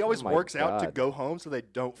really am. He always Oh my works out to God. go home so they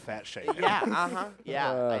don't fat shame him. Yeah,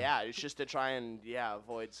 yeah, Uh. yeah. It's just to try and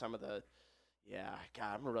avoid some of the. Yeah,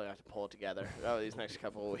 God, I'm gonna really have to pull it together these next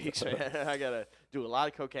couple of weeks. Man. I gotta do a lot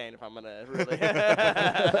of cocaine if I'm gonna really. If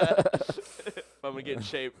I'm gonna get in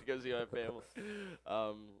shape to go see my family.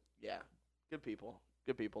 Yeah, good people.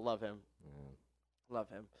 Good people. Love him. Love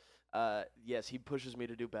him. Yes, he pushes me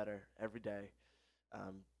to do better every day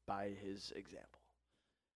by his example.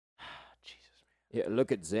 Jesus, Yeah,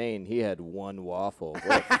 look at Zane. He had one waffle. What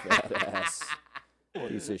a fat ass.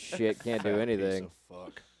 Piece of shit. Can't do Fat anything. Piece of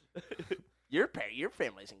fuck. man. Your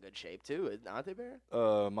family's in good shape too, aren't they, Barrett?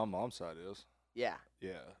 My mom's side is. Yeah.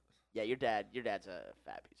 Yeah. Yeah, your dad's a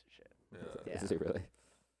fat piece of shit. Yeah. Yeah. Is he really?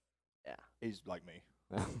 He's like me.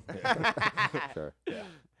 Sure. Yeah.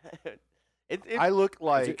 It, I look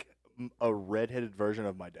like a redheaded version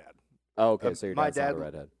of my dad. Oh, okay. So your my dad's not a dad-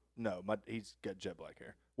 redhead. No, he's got jet black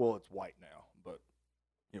hair. Well, it's white now, but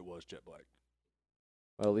it was jet black.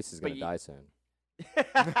 Well, at least he's But gonna you- die soon.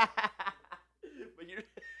 but you're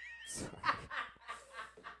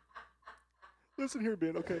Listen here,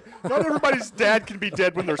 Ben, okay? Not everybody's dad can be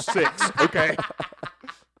dead when they're 6, okay?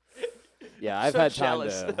 Yeah, I've So had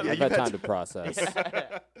jealous. time to. Yeah, I've had time to process.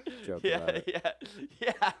 yeah, Joke yeah, about it.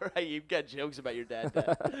 yeah, right. You've got jokes about your dad.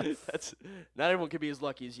 That's not everyone can be as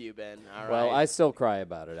lucky as you, Ben. All right. Well, I still cry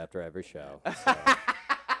about it after every show. So.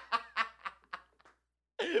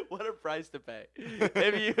 What a price to pay.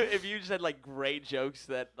 if you just had like great jokes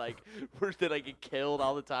that like were that I get killed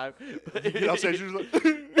all the time. You know, so she's like,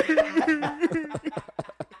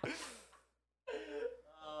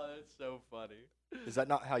 Oh, that's so funny. is that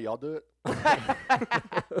not how y'all do it?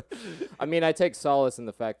 I mean, I take solace in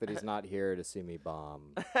the fact that he's not here to see me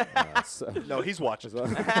bomb. So. No, he's watching.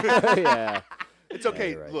 Yeah. It's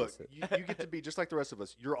okay. you're right, Look, that's you get to be just like the rest of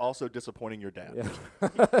us. You're also disappointing your dad. Yeah.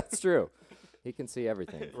 That's true. He can see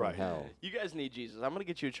everything from Right. hell. You guys need Jesus. I'm gonna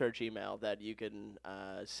get you a church email that you can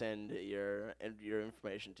send your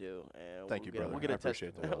information to. And Thank you, we'll brother. Get I a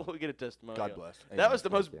appreciate that. We'll get a testimonial. God bless. That was the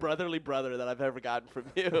Thank most you. brotherly brother that I've ever gotten from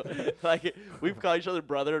you. Like we've called each other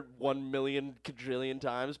brother 1,000,000 quadrillion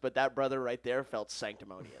times, but that brother right there felt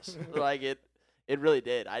sanctimonious. Like it really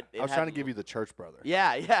did. I was trying to give you the church brother.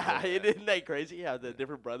 Yeah, yeah. Isn't that crazy how the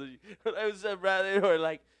different brothers? I was a brother who are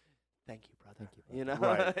like, thank you, brother. You know,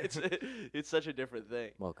 Right. it's such a different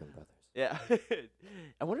thing. Welcome, brothers. Yeah.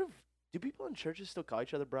 I wonder if do people in churches still call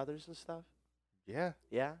each other brothers and stuff? Yeah.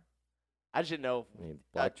 Yeah. I just didn't know I mean,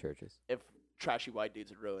 black churches. if trashy white dudes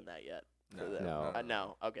had ruined that yet. for them. No.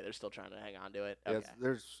 No. Okay, they're still trying to hang on to it. Yeah, Okay.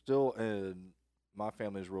 there's still in my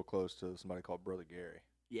family is real close to somebody called Brother Gary.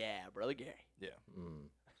 Yeah, brother Gary. Mm.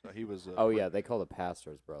 So he was. Oh yeah, they call the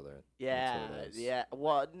pastor's brother. Yeah, what it is. yeah.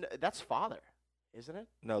 Well, that's father, isn't it?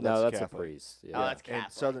 No, No, that's Catholic. a priest. Yeah. Oh, that's And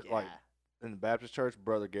Catholic. Southern- yeah. like, in the Baptist church,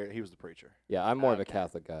 Brother Gary, he was the preacher. Yeah, I'm more of a Okay.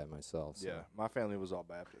 Catholic guy myself. So. Yeah, my family was all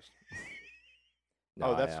Baptist.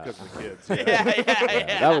 No, that's I, because of the kids. yeah, yeah, Yeah,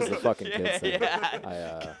 yeah. that was the fucking kid yeah, thing.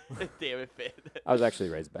 Yeah. Damn it, Finn. I was actually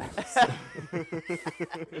raised Baptist,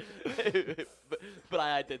 but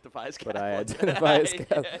I identify as Catholic. but I identify as Yeah,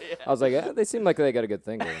 Catholic. yeah. I was like, they seem like they got a good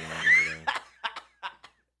thing going on over there.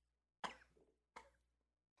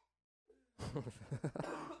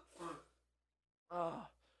 Oh.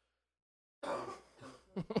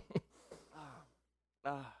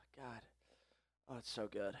 Oh, God. Oh, it's so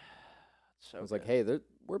good. It's so I was good. like, hey,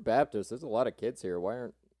 we're Baptists. There's a lot of kids here. Why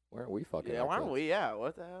aren't we fucking? Yeah, our why aren't kids? we? Yeah,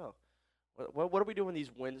 what the hell? What are we doing these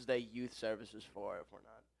Wednesday youth services for if we're not?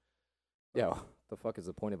 Yeah, the fuck is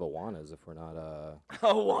the point of Awanas if we're not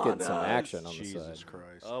Awanas. getting some action on the Jesus side?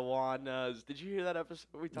 Christ. Awanas. Did you hear that episode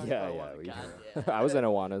we talked Yeah, about? yeah, Awanas? we- God, yeah. I was in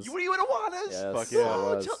Awanas. Were you in Awanas? Yes, Fuck yeah. I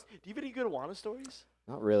Oh, was. do you have any good Awana stories?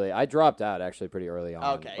 Not really. I dropped out actually pretty early on.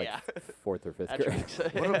 Okay, like yeah. Fourth or fifth That grade.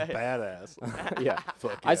 tracks. What a badass. Yeah.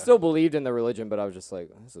 Fuck I yeah. still believed in the religion, but I was just like,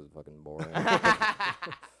 this is fucking boring.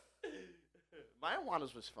 My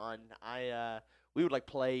Awanas was fun. We would like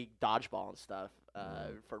play dodgeball and stuff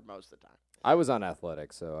for most of the time. I was on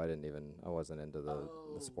athletics, so I wasn't into the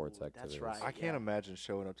sports Oh, activities. that's right. I can't Yeah. imagine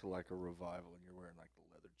showing up to like a revival and you're wearing like the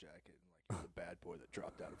leather jacket and like you're the bad boy that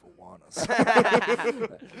dropped out of Awanas.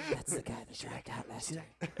 That's the guy that dragged out last year.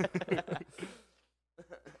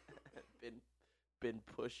 been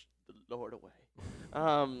pushed the Lord away.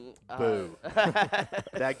 Boo.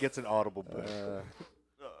 That gets an audible boo. I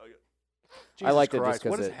Jesus liked it Christ, just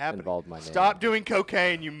because what is it happening? involved my name. Stop doing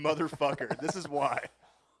cocaine, you motherfucker. This is why.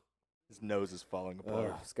 His nose is falling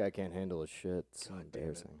apart. Ugh, this guy can't handle his shit. It's so God damn it.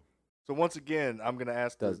 embarrassing. So once again, I'm going to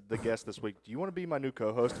ask the guest this week, do you want to be my new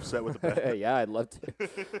co-host of Set with the Best? Yeah, I'd love to.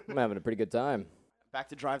 I'm having a pretty good time. Back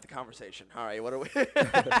to drive the conversation. All right, what are we?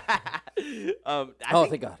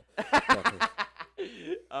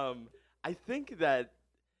 Thank God.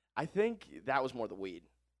 I think that was more the weed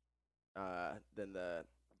than the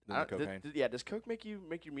cocaine. Yeah, does coke make your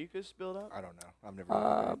mucus build up? I don't know. I've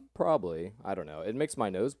never. Probably. I don't know. It makes my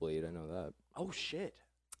nose bleed. I know that. Oh shit!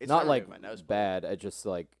 It's not never like made my nose bleed. bad. I just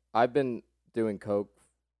like I've been doing coke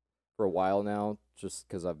for a while now, just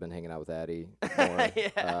because I've been hanging out with Addie more.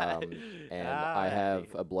 Yeah. And I have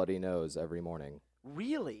a bloody nose every morning.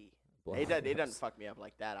 Really? It doesn't fuck me up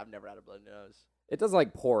like that. I've never had a bloody nose. It doesn't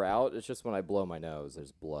like pour out. It's just when I blow my nose,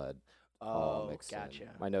 there's blood. all Oh, mixed gotcha. in.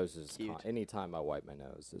 My nose is Cute. anytime I wipe my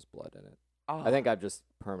nose, there's blood in it. Oh. I think I've just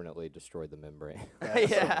permanently destroyed the membrane.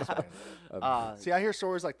 Yeah. See, I hear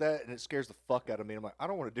stories like that, and it scares the fuck out of me. I'm like, I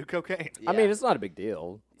don't want to do cocaine. I mean, it's not a big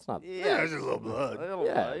deal. It's not. Yeah, it's just a little blood. A little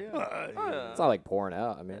Yeah. blood, yeah. It's not like pouring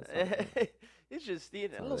out. I mean, it's not, It's just a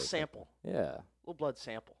not little really sample, yeah. little blood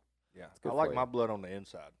sample. Yeah, good I like for my you. blood on the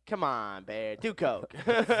inside. Come on, Bear, do coke.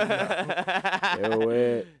 Do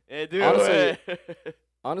it. Yeah, do Honestly, it.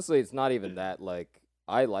 Honestly, it's not even that. Like,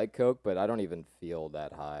 I like coke, but I don't even feel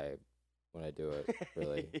that high when I do it.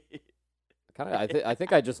 Really, I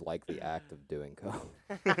think I just like the act of doing coke.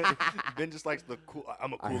 Ben just likes the cool.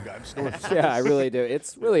 I'm a cool guy. I'm snorting. Yeah, I really do.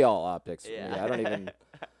 It's really all optics for me. Yeah. I don't even.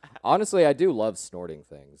 Honestly, I do love snorting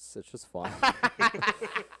things. It's just fun.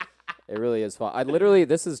 It really is fun. I literally,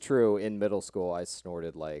 this is true. In middle school, I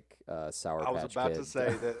snorted like Sour Patch I was about Kid. to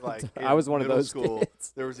say that, like, I was one of middle those school,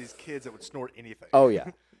 kids. There was these kids that would snort anything. Oh yeah.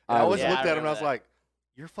 And I always Yeah, looked I at him and I was remember like,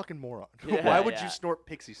 "You're a fucking moron. Yeah, Why would yeah. you snort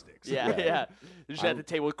pixie sticks?" Yeah, Yeah. yeah. Just at the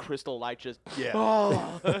table with crystal light, just Yeah.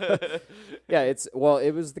 Oh. Yeah,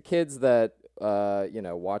 it was the kids that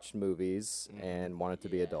watched movies and wanted to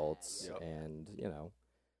be adults, Yep. and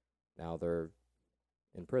now they're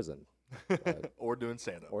in prison But- or doing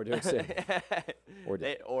stand up. or doing or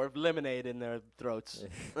or lemonade in their throats.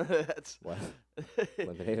 That's what?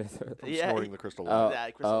 Lemonade. Yeah. Snorting the crystal Oh, light.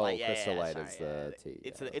 Yeah, Crystal Light. Yeah, Crystal yeah, Light sorry, is yeah. the tea.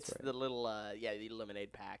 It's Yeah, the, that's it's right. the little the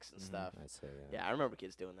lemonade packs and stuff. I see. Yeah, I remember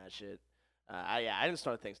kids doing that shit. I didn't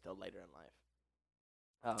start things till later in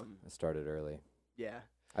life. I started early. Yeah.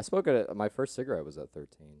 I smoked my first cigarette was at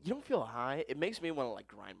 13. You don't feel high? It makes me want to like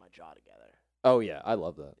grind my jaw together. Oh yeah, I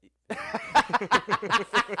love that.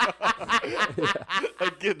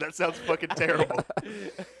 Again, that sounds fucking terrible.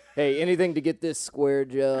 Hey, anything to get this square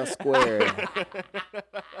jaw square.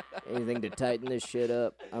 Anything to tighten this shit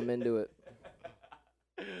up. I'm into it.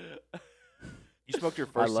 You smoked your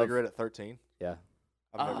I first love- cigarette at 13? Yeah.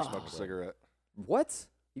 I've never Oh. smoked a cigarette. What?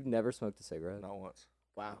 You've never smoked a cigarette? Not once.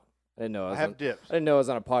 Wow. I didn't know. I have dips. I didn't know I was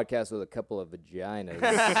on a podcast with a couple of vaginas.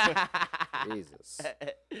 Jesus.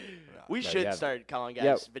 We No, should yeah. start calling guys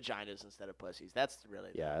Yeah. vaginas instead of pussies. That's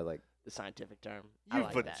really Yeah, I like the scientific term. You I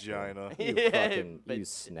like vagina. you Yeah, fucking but- you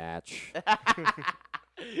snatch. that.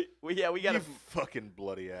 We You gotta. fucking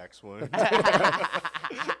bloody axe wound.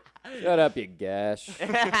 Shut up, you gash.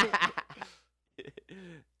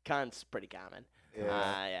 Cunt's pretty common. Yeah.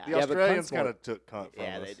 Yeah. The Yeah, but Australians cunt's more- kind of took cunt from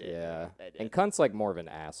Yeah, us. they did. Yeah. They did. And cunt's like more of an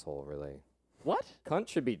asshole, really. What? Cunt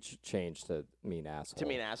should be changed to mean asshole. To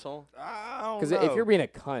mean asshole? I don't Because know. if you're being a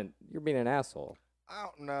cunt, you're being an asshole. I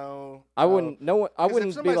don't know. I wouldn't. No one. I 'Cause wouldn't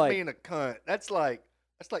if be somebody's like. being a cunt, that's like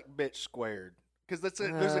bitch squared. Because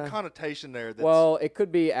there's a connotation there. That's, Well, it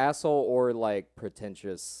could be asshole or like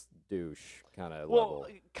pretentious douche kind of Well, level.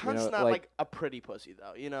 cunt's know, not like- like a pretty pussy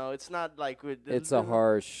though. You know, it's not like It's a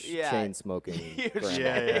harsh Yeah. chain smoking. Huge.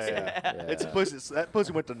 yeah. It's a pussy. That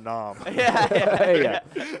pussy went to nom. Yeah. Yeah.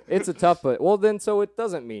 It's a tough, but well, then so it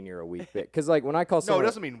doesn't mean you're a weak bitch. Because like when I call No, someone, it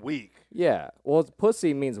doesn't mean weak. Yeah, well, it's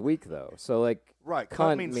pussy means weak though. So like Right.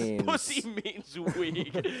 cunt means Pussy means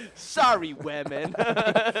weak. Sorry, women.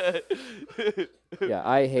 yeah,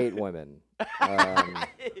 I hate women.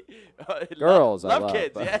 Girls, I love love,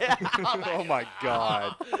 kids. but- Yeah. Oh my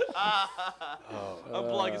god.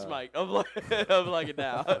 Unplug his mic. Unplug it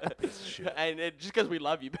now. And just because we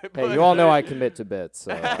love you. Hey, you all know I commit to bits,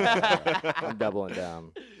 so I'm doubling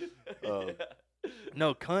down.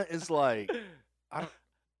 No, cunt is like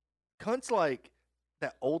cunt's like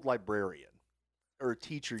that old librarian or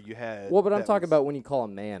teacher you had. Well, but I'm that talking was- about when you call a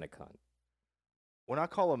man a cunt. when I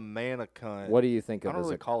call a man a cunt. What do you think I of don't as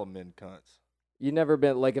really a call them men cunts. You never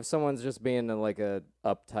been like if someone's just being like a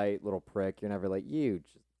uptight little prick, you're never like you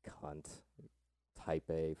just cunt, type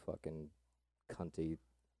A fucking cunty.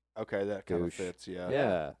 Okay, that kind of Douche. fits. Yeah.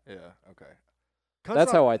 Yeah. Yeah. Okay. Cunt's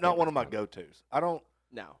That's not, how I Not think one of of my cunt. go-tos. I don't.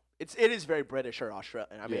 No. It is very British or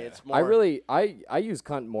Australian. I mean, Yeah. it's more. I use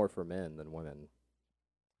cunt more for men than women.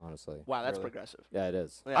 honestly. Wow, that's Really? progressive. Yeah, it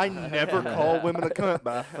is. Yeah. I never call women a cunt,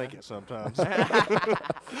 but I think it sometimes.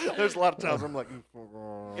 There's a lot of times I'm like,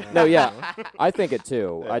 No, yeah, I think it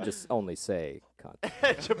too. Yeah. I just only say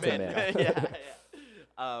cunt. to men. men. yeah.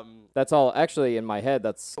 That's all. Actually, in my head,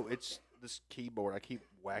 that's Oh, it's this keyboard. I keep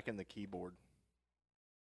whacking the keyboard,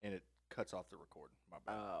 and it cuts off the record. My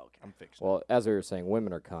bad. Oh, okay. I'm fixing well, as we were saying,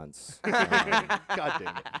 women are cunts. God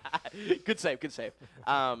damn it. Good save. Good save.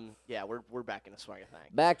 Yeah, we're back in the swing of things.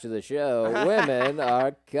 Back to the show. Women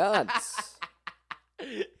are cunts.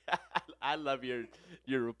 I love your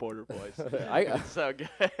reporter voice. It's so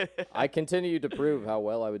good. I continue to prove how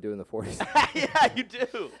well I would do in the 40s. Yeah, you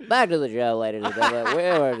do. Back to the show, ladies and gentlemen. We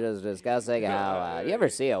were just discussing how you ever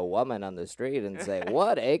see a woman on the street and say,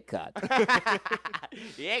 "What a cunt."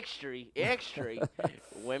 Extra.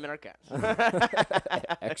 Women are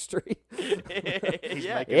cunts. Extra. He's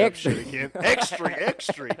Yeah. making up Extra. shit again. Extra.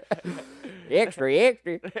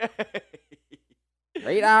 Extra.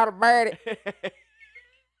 Read out about it.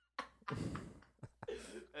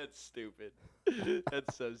 That's stupid.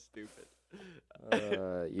 That's so stupid.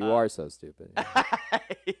 You are so stupid.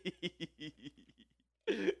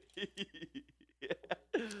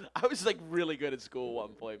 I was like really good at school at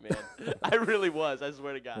one point, man. I really was. I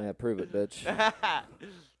swear to God. Yeah, prove it, bitch.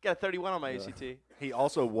 Got a 31 on my ACT. He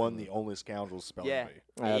also won the Only Scoundrels Spelling Yeah. Bee.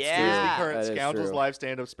 That's Yeah. true. He's the That current is Scoundrels true. Live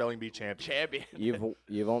Stand-Up Spelling Bee champion. You've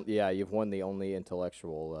won the only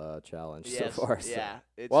intellectual challenge Yes, so far. So. Yeah.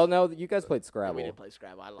 It's- Well, no, you guys played we Scrabble. didn't play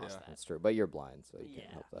Scrabble. I lost that. That's true, but you're blind, so you Yeah.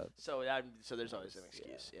 can't help that. So there's always an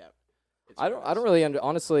excuse. Yeah. It's I don't really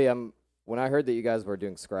honestly. When I heard that you guys were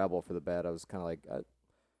doing Scrabble for the bed, I was kind of like,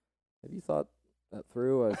 have you thought that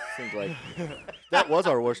through? It seems like That was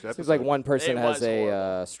our worst episode. seems like one person It has was a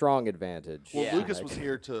horrible. strong advantage. Well, Yeah. Lucas Like- was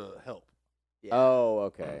here to help. Yeah. Oh,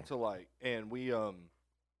 okay. To and we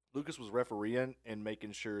Lucas was refereeing and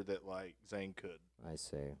making sure that Zane could. I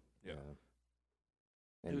see. Yeah. It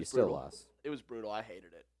And you was still brutal. lost. It was brutal. I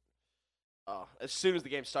hated it. Oh, as soon as the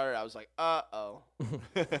game started, I was like, "Uh-oh,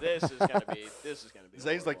 this is gonna be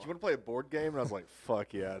Zane's like, horrible. "You want to play a board game?" And I was like,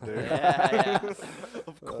 "Fuck yeah, dude." Yeah.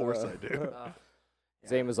 Of course I do.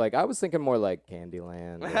 Zane was like, I was thinking more like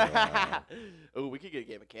Candyland. Oh, we could get a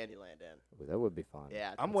game of Candyland in. Ooh, that would be fun.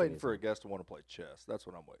 Yeah. I'm That's waiting for a amazing. guest to want to play chess. That's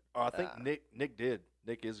what I'm waiting. Oh, I think Nick did.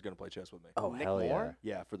 Nick is gonna play chess with me. Oh, Nick hell Moore?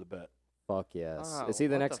 Yeah, for the bet. yeah. Fuck yes. Oh, Is he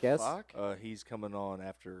the what next guest? Fuck? He's coming on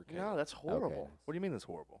after. No, Caleb. that's horrible. Okay. What do you mean that's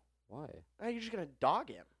horrible? Why? Oh, you're just gonna dog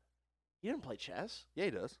him. You didn't play chess. Yeah,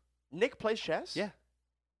 he does. Nick plays chess. Yeah.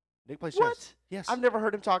 Nick plays What? chess. Yes. I've never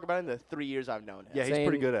heard him talk about it in the 3 years I've known him. Yeah, he's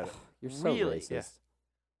pretty Zane- good at it. You're so Really? racist.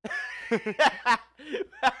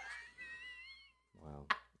 Wow.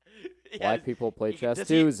 Yeah, White people play chess does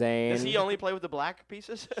too, he- Zane. Does he only play with the black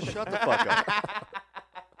pieces? Shut the fuck up.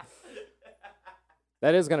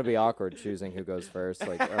 That is going to be awkward choosing who goes first.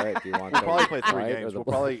 Like, all right, do you want We'll the probably play 3 white or games. the We'll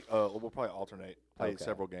probably alternate, play Okay.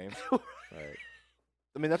 several games. Right.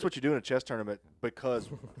 I mean, that's what you do in a chess tournament because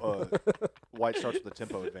white starts with a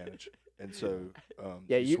tempo advantage, and so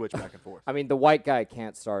Yeah, you you- switch back and forth. I mean, the white guy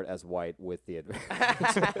can't start as white with the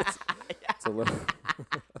advantage. It's a little.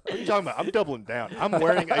 What are you talking about? I'm doubling down. I'm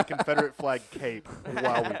wearing a Confederate flag cape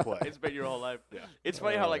while we play. It's been your whole life. Yeah. It's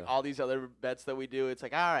funny how like all these other bets that we do, it's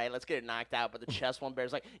like, all right, let's get it knocked out. But the chess one,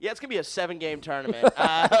 Bear's like, yeah, it's gonna be a 7-game tournament.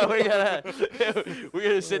 We're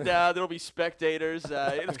gonna sit down. There'll be spectators.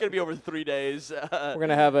 It's gonna be over 3 days. We're going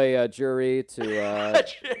to have a jury to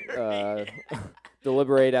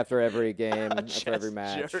deliberate after every game, after every chess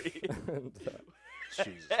match. jury. And,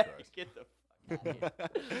 Jesus Christ. Get the fuck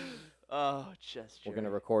out of here. Oh, chess we're going to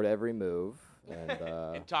jury. record every move. And,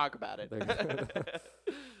 and talk about it. they're-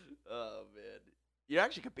 Oh man, you're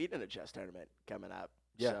actually competing in a chess tournament coming up.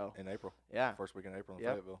 Yeah, So, in April. yeah. First week in April in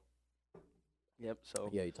Yep. Fayetteville. Yep. So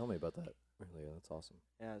yeah, you told me about that earlier. That's awesome.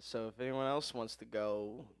 yeah. So if anyone else wants to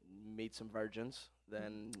go meet some virgins,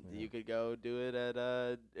 then Yeah. you could go do it at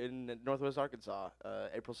in Northwest Arkansas,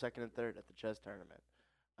 April 2nd and 3rd at the chess tournament.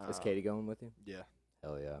 Is Katie going with you? Yeah.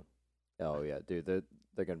 Hell yeah. Oh, yeah. Dude,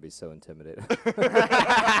 they're going to be so intimidated.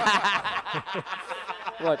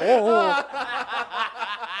 Like, oh.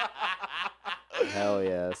 Hell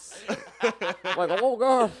yes. Like, oh,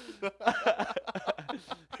 God.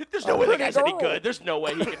 There's no way that guy's any good. There's no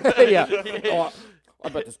way he can. Yeah. Oh, I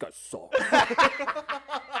bet this guy sucks.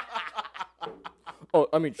 Oh,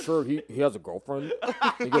 I mean, sure, he has a girlfriend.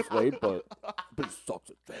 He gets laid, but he sucks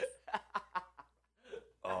at chess.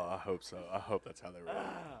 Oh, I hope so. I hope that's how they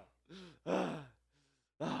roll.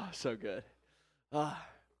 Oh, so good. Ah.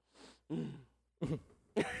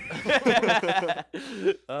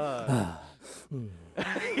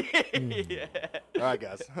 Yeah. All right,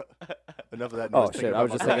 guys. Enough of that. Oh noise. shit! I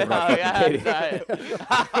was just thinking about fucking Katie.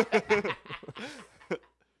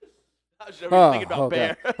 I was thinking about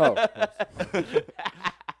Bear.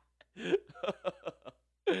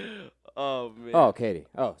 Oh man. Oh, Katie.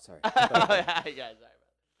 Oh, sorry. Yeah, sorry.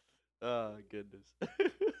 Oh goodness.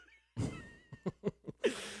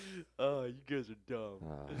 Oh, you guys are dumb.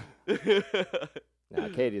 Nah,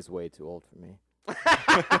 Katie's way too old for me.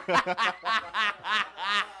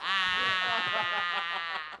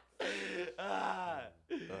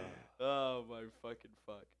 Oh my fucking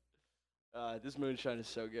fuck. This moonshine is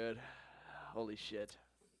so good. Holy shit.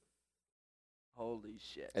 Holy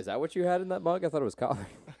shit. Is that what you had in that mug? I thought it was coffee.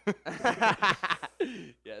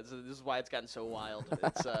 Yeah, this is why it's gotten so wild.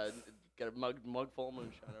 It's got a mug full of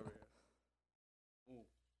moonshine over here.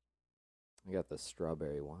 I got the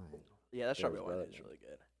strawberry wine. Yeah, that strawberry wine right. is really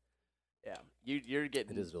good. Yeah, you're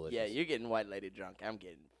getting. It is delicious. Yeah, you're getting white lady drunk. I'm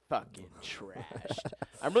getting fucking trashed.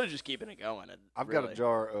 I'm really just keeping it going. I've got a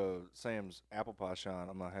jar of Sam's apple pie shine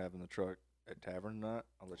I'm gonna have in the truck at Tavern tonight.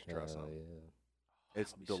 I'll let you try some. Yeah.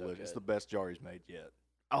 It's That'll be so delicious. It's good. the best jar he's made yet.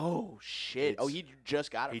 Oh shit! Oh, It's- he just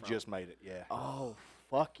got it. He from just made it. Yeah. Oh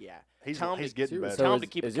fuck yeah! He's tell him he's to- getting So better. Tell him to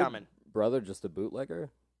keep is it your coming. brother just a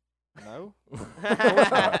bootlegger? No,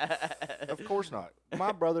 of course not.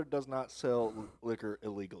 My brother does not sell liquor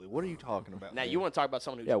illegally. What are you talking about? Now man? you want to talk about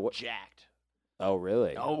someone who's Yeah, what- jacked? Oh,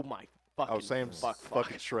 really? Oh my fucking. Oh, Sam's fuck.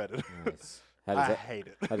 fucking shredded. Nice. How does I that? hate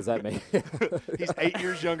it. How does that make? He's 8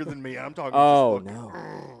 years younger than me. I'm talking. Oh, just no.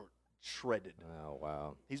 fucking shredded. Oh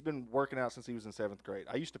wow. He's been working out since he was in 7th grade.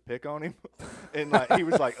 I used to pick on him, and like he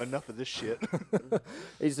was like, "Enough of this shit."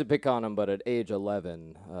 I used to pick on him, but at age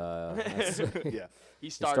 11, Yeah. He he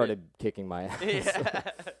started. started kicking my ass.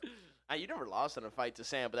 Yeah. You never lost in a fight to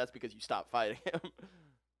Sam, but that's because you stopped fighting him.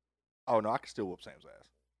 Oh no, I can still whoop Sam's ass.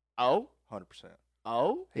 Oh. 100%.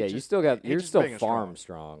 Oh. Yeah, He's you just- still got. he's You're just still big and farm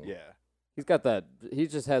strong. Yeah. He's got that. He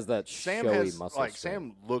just has that Sam showy has muscle. like strength.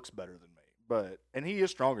 Sam looks better than me, and he is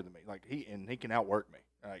stronger than me. Like he can outwork me.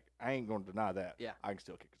 Like I ain't going to deny that. Yeah. I can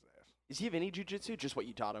still kick his ass. Does he have any jujitsu? Just what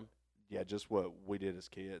you taught him? Yeah, just what we did as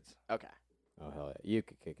kids. Okay. Oh hell yeah! You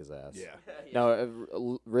could kick his ass. Yeah.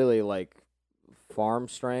 No, really, like farm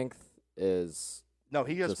strength is No,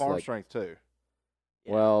 he has Just farm like- strength too.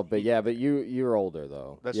 Yeah. well, but you're older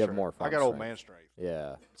though. That's you have true. more farm I got old strength. man strength.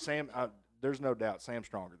 Yeah. Sam, there's no doubt Sam's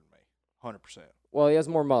stronger than me. 100%. Well, he has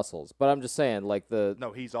more muscles, but I'm just saying, like the.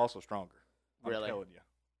 No, he's also stronger. I'm Really? telling you.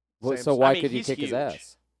 Well, Sam's- so why I mean, could you he's kick his huge.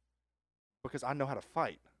 ass? Because I know how to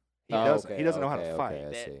fight. He Oh, doesn't. okay, He doesn't know how okay, to fight. okay. I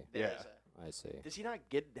There- see. there's Yeah. I see. Does he not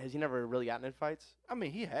get? Has he never really gotten in fights? I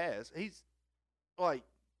mean, he has. He's like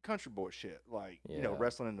country boy shit, like Yeah.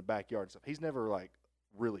 wrestling in the backyard and stuff. He's never like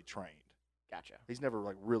really trained. Gotcha. He's never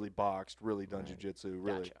like really boxed, really done Right. jujitsu,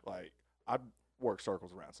 really Gotcha. like I'd work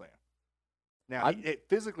circles around Sam. Now, I'd-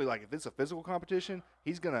 physically, like if it's a physical competition,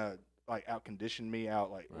 he's gonna like out condition me out.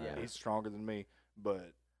 Like Right. he's stronger than me,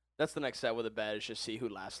 but That's the next step with a bet is just see who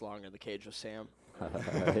lasts longer in the cage with Sam.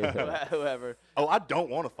 Yeah. Whoever. oh, I don't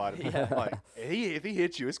want to fight him. Yeah. Like if he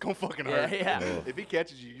hits you, it's gonna fucking Yeah, hurt. yeah. Oh. If he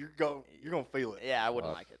catches you, you're gonna feel it. Yeah, I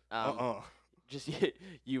wouldn't Fuck. like it. Just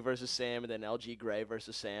you versus Sam, and then LG Gray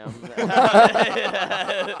versus Sam.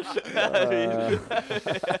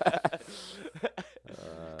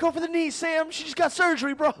 Go for the knee, Sam. She just got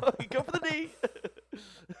surgery, bro. Go for the knee.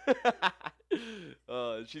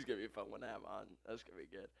 She's gonna be a fun one to have on. That's gonna be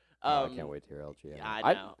good. Oh, I can't wait to hear LG. Yeah,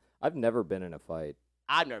 I know. I've never been in a fight.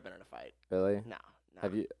 I've never been in a fight. Really? No.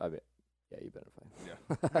 Have you? I mean, yeah, you've been in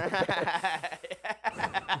a fight.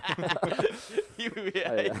 you,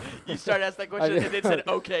 you started asking that question and then said,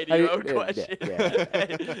 "Okay" to I- your own yeah, question. yeah.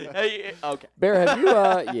 Hey, okay. Bear, have you?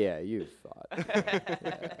 Yeah, you fought.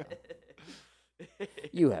 Yeah.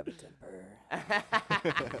 You have a temper.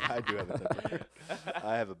 I do have a temper.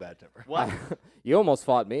 I have a bad temper. What? You almost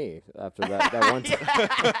fought me after that one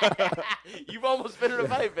time. You've almost been in a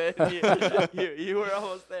fight, man. You were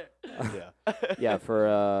almost there. Yeah. Yeah,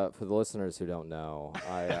 for the listeners who don't know,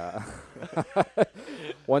 I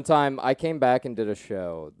one time I came back and did a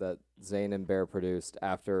show that Zane and Bear produced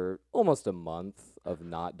after almost a month of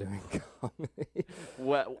not doing comedy.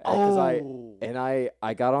 What? 'Cause Oh.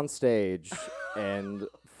 I got on stage and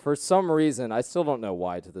for some reason I still don't know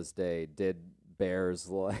why to this day did Bear's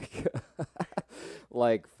like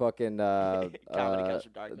like fucking Comedy Comes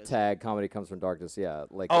from Darkness. tag comedy comes from darkness. Yeah,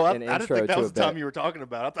 like Oh, I an didn't intro think that to was a the time bit. you were talking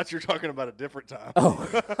about. I thought you were talking about a different time.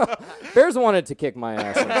 Oh, Bears wanted to kick my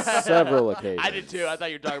ass on several occasions. I did too. I thought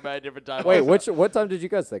you were talking about a different time. Wait, what time did you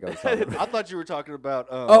guys think I was talking about? I thought you were talking about.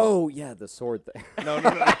 Oh yeah, the sword thing. No, no,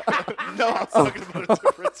 no. No, I was talking about a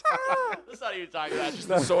different time. That's not even talking about just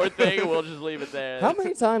the sword thing, and we'll just leave it there. How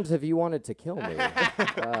many times have you wanted to kill me?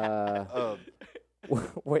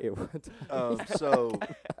 Wait, what? So,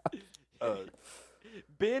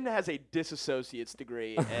 Ben has a disassociates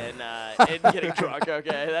degree in getting drunk.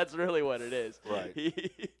 Okay, that's really what it is. Right. He-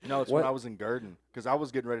 no, it's What? when I was in Gurdon because I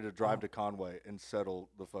was getting ready to drive to Conway and settle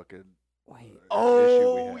the fucking Wait. issue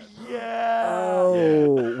oh we had. yeah.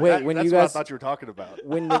 Oh, wait. That- When that's you what I guys, thought you were talking about.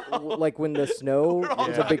 when the, like when the snow, We're all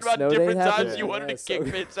the talking big about snow day different happened. times you wanted Yeah, to kick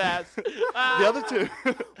so- Fitt's ass. The other two.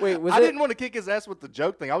 Wait, was I it? didn't want to kick his ass with the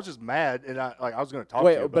joke thing. I was just mad, and I was going to talk to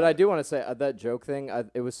you Wait, about but I it. do want to say that joke thing.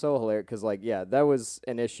 It was so hilarious because, like, yeah, that was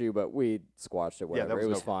an issue, but we squashed it. Yeah, that Whatever, was it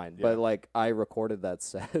was no- fine. yeah. But like, I recorded that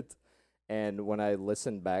set, and when I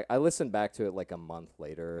listened back to it like a month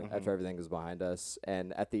later Mm-hmm. after everything was behind us.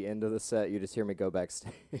 And at the end of the set, you just hear me go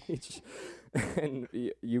backstage, and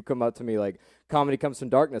you come up to me like, "Comedy comes from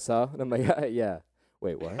darkness, huh?" And I'm like, "Yeah."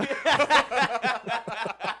 Wait, what?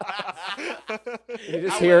 You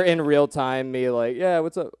just hear in real time me like, "Yeah,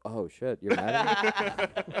 what's up?" Oh shit, you're mad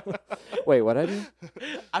at me? Wait, what I do?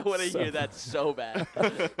 I want to hear that so bad.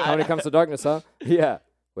 Comedy comes to darkness, huh? Yeah.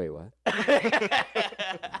 Wait, what?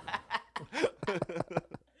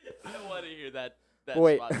 I want to hear that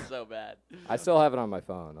Wait. spot so bad. I still have it on my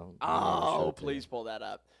phone. I'll show Oh, it to you. please pull that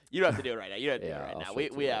up. You don't have to do it right now. You don't have to do Yeah, it right I'll now. show We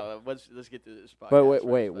it to we you. let's get through this podcast. But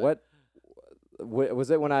wait, first, what was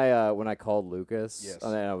it when I called Lucas? Yes.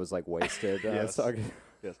 And then I was like wasted. I was Yes. talking.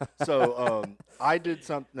 Yes. So I did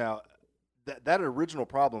something. Now, that original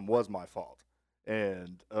problem was my fault,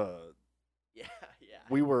 and yeah.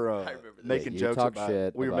 we were I remember this. making you jokes talk about.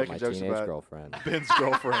 shit We were about making my jokes teenage about girlfriend. Ben's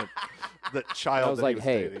girlfriend, the child I was that like, he was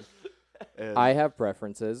hey, dating. And I have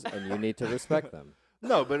preferences, and you need to respect them.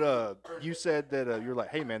 no, but you said that you're like,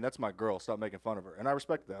 hey man, that's my girl. Stop making fun of her. And I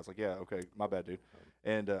respected that. I was like, yeah, okay, my bad, dude.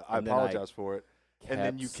 And I And then I apologize for it. And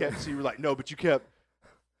then you kept kept. So you were like, no, but you kept.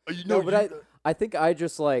 You No, know, but I think I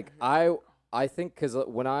just like I think because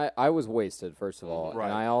when I was wasted first of all, Right.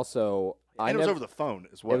 and I also and it was over the phone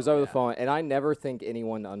as well. it was over the phone, and I never think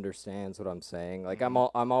anyone understands what I'm saying. Like I'm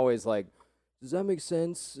always like, does that make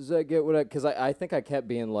sense? Does that get what I? Because I think I kept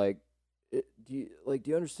being like, do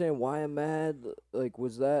you understand why I'm mad? Like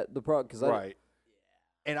was that the problem? Because Right.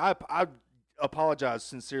 And I apologized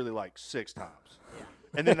sincerely like 6 times.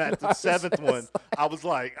 And then at the 7th one, I was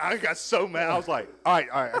like, I got so mad. I was like, all right,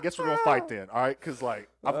 I guess we're going to fight then. All right, because, like,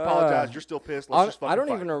 I've apologized. You're still pissed. Let's just fucking I don't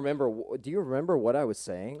fight. even remember. Do you remember what I was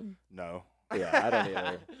saying? No. Yeah, I don't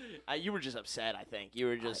either. You were just upset. I think you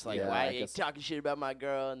were just like, yeah, why I are you guess- talking shit about my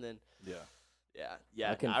girl? And then Yeah.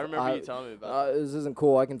 I remember you telling me about that. This isn't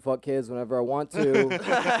cool. I can fuck kids whenever I want to.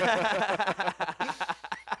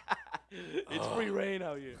 It's free reign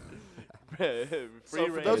out here. So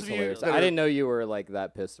for those of you Hilarious. that I are- didn't know you were like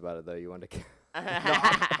that pissed about it though. You wanted to.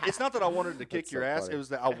 It's not that I wanted to kick That's your so ass. funny. It was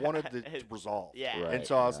that I wanted to resolve. Yeah. Right. And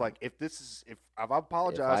so I was yeah. like, if I've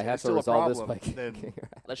apologized, If I and have it's to still a resolve this problem, by kicking then your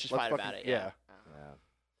ass. Let's just let's fight fucking- about it. yeah.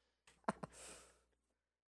 Yeah.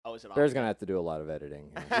 Oh, is it on? Bear's gonna have to do a lot of editing.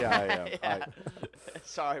 here. Yeah, I am.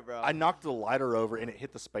 Sorry, bro. I knocked the lighter over and it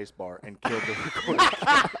hit the space bar and killed the recording.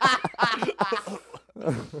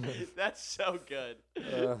 That's so good.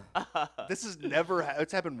 This has never.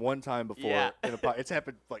 It's happened one time before. Yeah. In a it's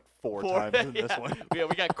happened like four Four- times in this yeah. one. Yeah,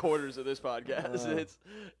 we got quarters of this podcast.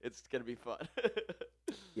 It's gonna be fun.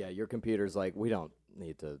 Yeah, your computer's like, we don't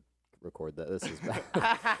need to record that. This is bad.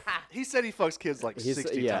 He said he fucks kids like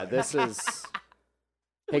 60 yeah, times. this is.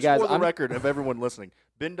 Hey Which, guys, for the I'm record of everyone listening,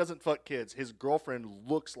 Ben doesn't fuck kids. His girlfriend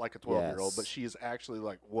looks like a 12-year-old, Yes. but she is actually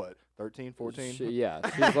like what, 13, 14? yeah,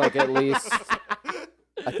 she's like at least.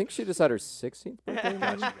 I think she just had her 16th birthday.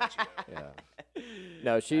 maybe? Yeah.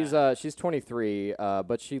 No, she's 23,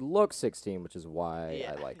 but she looks 16, which is why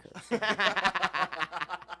Yeah. I like her.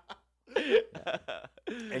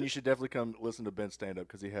 And you should definitely come listen to Ben stand up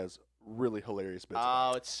because he has really hilarious bits.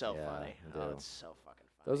 Oh, it's so Yeah, funny. I Oh, do. it's so fucking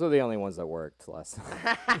Those are the only ones that worked last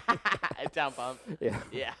time. funny. Down pump. Yeah.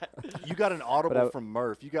 Yeah. You got an audible I- from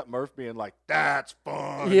Murph. You got Murph being like, "That's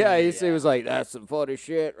fun." Yeah, he was like, "That's some funny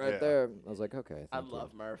shit right Yeah. there." I was like, "Okay." I thank you."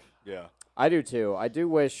 love Murph. Yeah. I do too. I do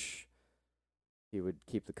wish he would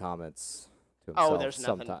keep the comments to himself. Oh, there's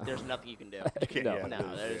nothing. Sometime. There's nothing you can do. You can't- No, yeah,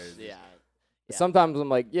 No, there's yeah. Sometimes I'm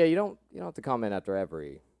like, yeah, you don't have to comment after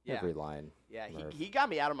every. Yeah. Every line. Yeah, Nerf. he got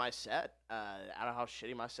me out of my set. Out of how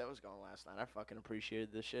shitty my set was going last night. I fucking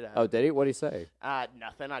appreciated the shit out Oh, of it. did he? What'd he say?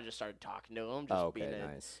 Nothing. I just started talking to him. Just Oh, okay, being a,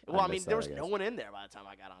 nice. Well, I mean, missed there that, was I no guess. one in there by the time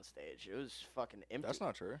I got on stage. It was fucking empty. That's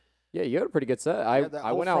not true. Yeah, you had a pretty good set. Yeah, that I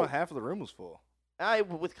whole went front out. half of the room was full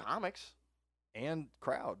With comics. and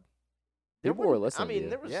crowd. There People were wasn't- listening. I mean, to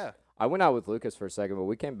there you. was. Yeah. I went out with Lucas for a second, but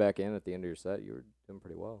we came back in at the end of your set. You were doing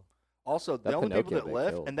pretty well. Also, That the only people Pinocchio that bit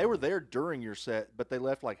left, killed, and they were man. there during your set, but they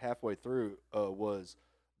left like halfway through, was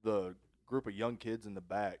the group of young kids in the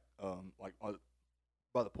back, like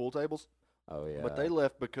by the pool tables. Oh yeah. But they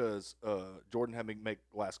left because Jordan had me make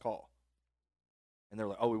last call. And they were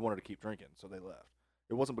like, oh, we wanted to keep drinking, so they left.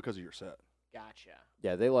 It wasn't because of your set. Gotcha.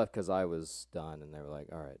 Yeah, they left because I was done, and they were like,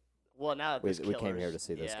 "All right, Well, now that We- this we came here killer's- to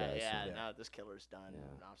see this guy, so- Yeah, Yeah. now that this killer's done Yeah.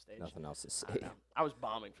 and off stage. nothing else to I, say." don't know. I was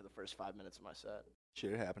bombing for the first 5 minutes of my set.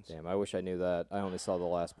 Shit, it happens. Damn, I wish I knew that. I only saw the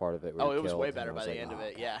last part of it. where Oh, he it was killed, way and better I by was the like, end of "Oh,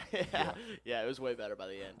 it. Yeah. Yeah, it was way better by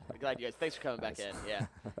the end. I'm glad you guys. Thanks for coming back in. Nice.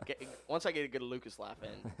 Yeah. Once I get a good Lucas laugh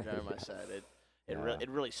in during my set, it Yeah.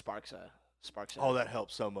 really sparks a. Oh, that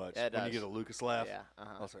helps so much. Yeah, it when you does. get a Lucas laugh. Yeah.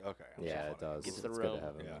 I was like, okay. I'm Yeah, so it funny. does. Gets It's the good room. to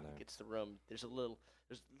have him Yeah. in there. Gets the room. There's a little.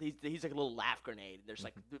 He's like a little laugh grenade. There's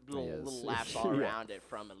like little is. laughs all Yeah. around it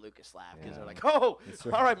from a Lucas laugh because they're Yeah. like, oh, That's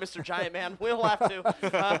all right, Mr. Giant Man, we'll laugh too.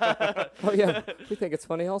 Oh yeah, we think it's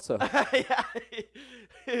funny also. Yeah.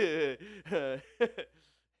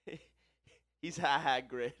 He's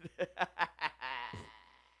Hagrid.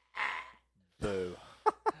 Boo.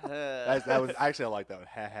 That was actually I like that one.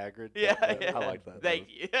 Hagrid. Yeah, That- yeah. I like that. Thank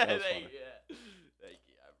That you. was Thank funny. you. Yeah. Thank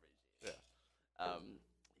you. I appreciate it.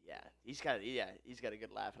 Yeah. He's got a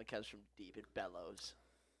good laugh, and it comes from deep. It bellows.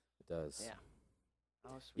 It does. Yeah.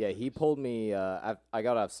 Oh, sweet Yeah, he Lucas. pulled me. I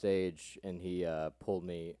got off stage, and he pulled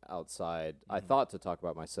me outside. I thought to talk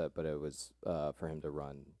about my set, but it was for him to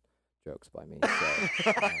run jokes by me.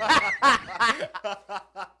 So,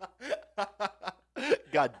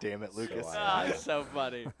 God damn it, Lucas. So Ah, it's so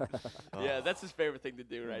funny. Yeah, Oh. that's his favorite thing to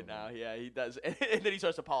do right now. Yeah, he does, and then he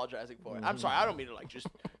starts apologizing for it. I'm sorry, I don't mean to like just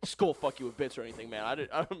skull fuck you with bits or anything, man. I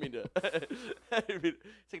don't mean to.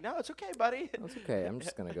 It's like, no, it's okay, buddy. it's okay. I'm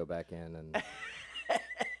just gonna go back in and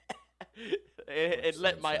and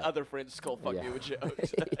let sense, my yeah. other friends skull fuck Yeah. me with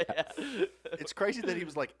jokes. Yeah. Yeah. It's crazy that he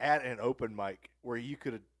was like at an open mic where you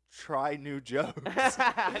could try new jokes.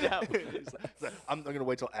 I know. He's like, I'm gonna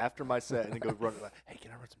wait till after my set and then go run. Like, hey,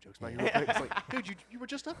 can I run some jokes about you? Real quick? It's like, dude, you were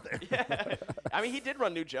just up there. Yeah. I mean, he did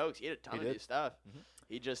run new jokes. He had a ton of did. new stuff.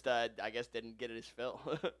 He just, I guess, didn't get his fill.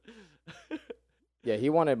 yeah, he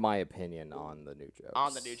wanted my opinion on the new jokes.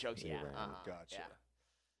 On the new jokes, he yeah. ran. Gotcha. Yeah.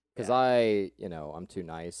 Because I'm too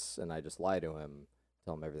nice, and I just lie to him,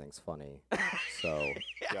 tell him everything's funny. So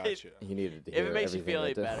Yeah, Gotcha. he needed to If hear it makes you feel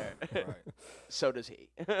any everything better, Right. so does he.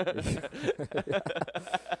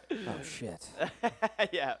 Oh shit!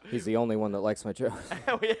 Yeah. He's the only one that likes my jokes.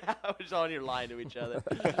 We're just on your line to each other.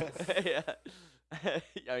 Yeah.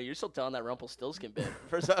 I mean, you're still telling that Rumpelstiltskin bit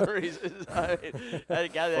for some reason. I mean, I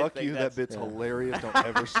gotta Fuck think you. That that's- bit's hilarious. Don't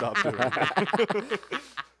ever stop doing it.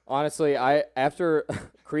 Honestly, after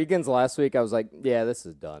Cregan's last week, I was like, yeah, this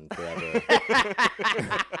is done forever.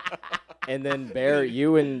 And then Bear,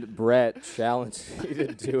 you and Brett challenged me to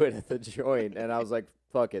do it at the joint, and I was like,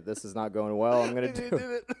 fuck it, this is not going well. I'm gonna do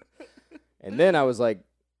it. And then I was like,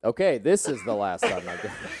 okay, this is the last time I do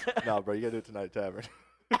it. No, bro, you gotta do it tonight at Tavern.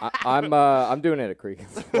 I'm doing it at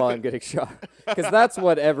Cregan's while I'm getting shot, because that's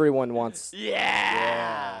what everyone wants.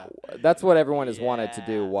 Yeah. That's what everyone has wanted to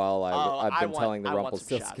do Yeah. while Oh, I've been telling the I want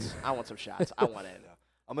some Rumpelstiltskin. shots. I want some shots. I want it.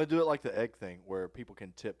 I'm gonna do it like the egg thing, where people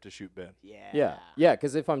can tip to shoot Ben. Yeah. Yeah,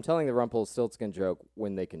 because if I'm telling the Rumpelstiltskin joke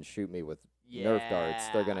when they can shoot me with Nerf darts,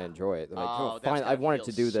 they're gonna enjoy it. They're like, Oh, oh, that's fine, gonna I've wanted feel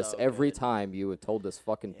to do this so every good. time you have told this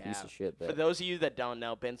fucking piece Yeah. of shit. For Bit. those of you that don't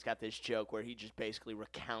know, Ben's got this joke where he just basically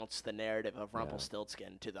recounts the narrative of Yeah.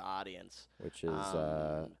 Rumpelstiltskin to the audience. Which is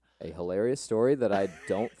Um, a hilarious story that I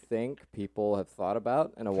don't think people have thought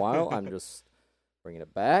about in a while. I'm just bringing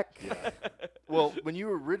it back. Well, when you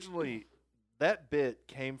originally, that bit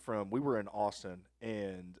came from, we were in Austin,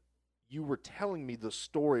 and you were telling me the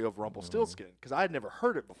story of Rumpelstiltskin, because I had never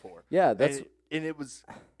heard it before. Yeah, that's And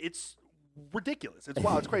it's ridiculous. It's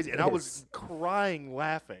wild. It's crazy. And I was Yes. crying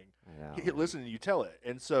laughing I know. listening to you tell it.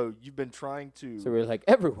 And so you've been trying to, So we're like,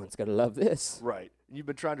 everyone's gonna love this. right, and you've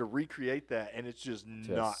been trying to recreate that, and it's just not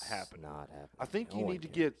Just happening. Not happening. I think No you one need to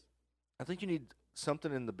cares. I think you need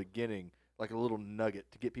something in the beginning, like a little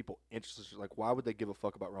nugget to get people interested. Like, why would they give a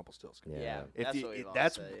fuck about Rumpelstiltskin? Yeah, If that's you- what we've all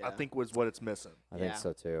that's said, I yeah. think was what it's missing. I think Yeah.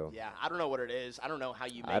 so too. Yeah, I don't know what it is. I don't know how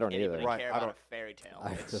you I make don't either. anybody Right, care I about a don't- fairy tale.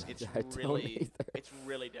 I It's really- I don't really either. it's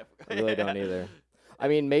really difficult. I really don't either. I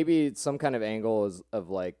mean, maybe some kind of angle is of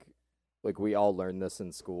like we all learned this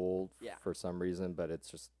in school Yeah. for some reason, but it's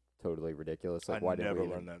just totally ridiculous. Like, I why did never we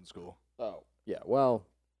even- learned that in school. Oh. Yeah, well,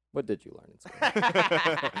 what did you learn in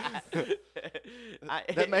school?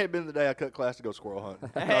 That may have been the day I cut class to go squirrel hunt.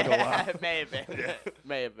 Not gonna lie. May have been.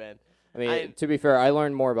 May have been. I mean, to be fair, I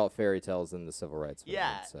learned more about fairy tales than the civil rights movement.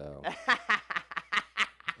 Yeah. So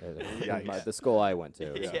Yikes. the school I went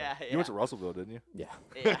to. Yeah. so, You went to Russellville, didn't you? yeah.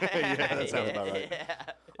 Yeah, that sounds about right. Yeah.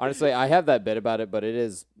 Honestly, I have that bit about it, but it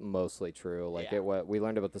is mostly true. Like Yeah. what we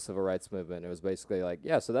learned about the civil rights movement, it was basically like,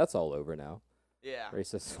 yeah, so that's all over now. Yeah.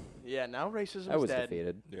 Racist. Yeah. Now racism I is was dead.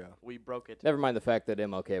 defeated. Yeah. We broke it. Never mind the fact that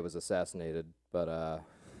MLK was assassinated, but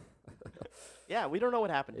Yeah, we don't know what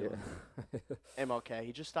happened to yeah. him. MLK,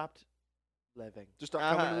 he just stopped living. Just start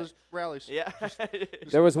coming to those rallies. Yeah.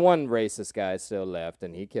 There was one racist guy still left,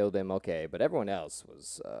 and he killed MLK, but everyone else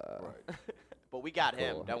was. Right. But we got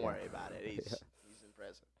him. Cool, Don't yeah. worry about it. He's in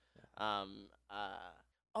prison.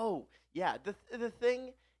 Oh yeah. The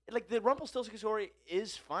thing, like the Rumpelstiltskin story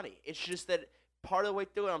is funny. It's just that part of the way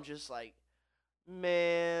through it, I'm just like,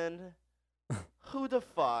 man, who the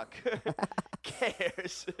fuck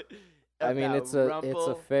cares? I mean, about it's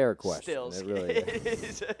a fair question. It really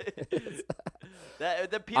is.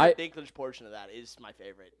 The Peter I- Dinklage portion of that is my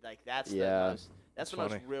favorite. Like that's Yeah. the most. That's the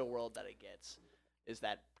most funny. real world that it gets. Is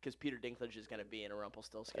that because Peter Dinklage is gonna be in a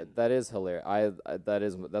Rumpelstiltskin? That is hilarious.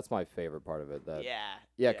 That's my favorite part of it. That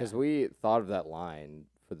yeah. because we thought of that line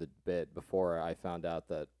for the bit before I found out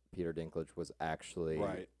that Peter Dinklage was actually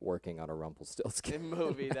Right. working on a the Rumpelstiltskin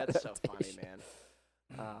movie. That's so funny, adaptation.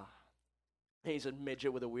 man. He's a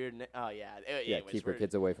midget with a weird. Oh yeah. Yeah, Anyways, keep your we're-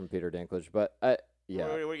 kids away from Peter Dinklage. But yeah,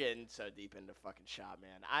 We're getting so deep into fucking shop,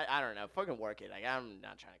 man. I don't know. Fucking work it. Like I'm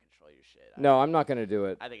not trying to control your shit. no, I'm not gonna do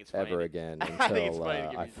it I think it's funny ever to- again I until think it's funny to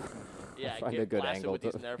give I you- I find get a good blasted angle with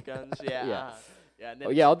to. these Nerf guns. Yeah. Yeah. Yeah. And then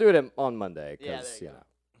Oh, yeah, I'll do it on Monday Yeah, because there you go.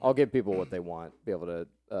 I'll give people what they want. Be able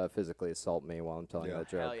to physically assault me while I'm telling Yeah. that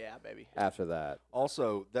joke. Hell yeah, baby. After that,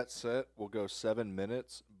 Also, that set will go 7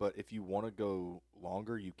 minutes, but if you want to go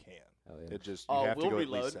longer, you can. hell yeah. It just you Oh, have to we'll go at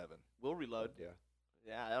reload. least 7. We'll reload. Yeah.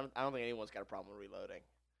 Yeah. I don't think anyone's got a problem with reloading,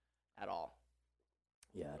 at all.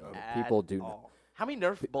 Yeah, I don't know. At people do. all. How many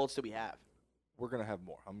Nerf bullets do we have? We're gonna have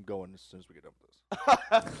more. I'm going as soon as we get done with this.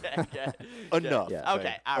 Okay. Enough. Yeah.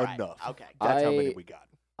 Okay. All right. Enough. Okay. That's how many I- we got.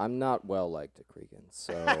 I'm not well liked at Cregan,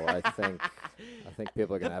 so I think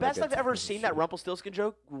people are The gonna have best a good I've ever time. seen that Rumpelstiltskin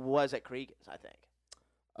joke was at Cregan's, I think.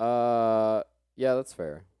 Yeah, that's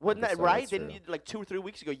fair. I Wasn't guess that so, right? that's Didn't true. you, like 2 or 3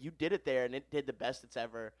 weeks ago, you did it there, and it did the best it's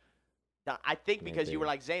ever done. I think because you Maybe. were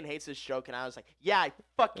like, Zane hates this joke, and I was like, yeah, I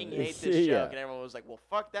fucking hate this Yeah. joke. And everyone was like, well,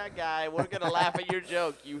 fuck that guy. We're going to laugh at your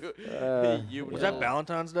joke. You Yeah. Was that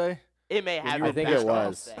Valentine's Day? It may have you been were I think it Valentine's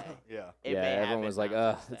was. Day. Yeah. It Yeah, may have everyone been was like,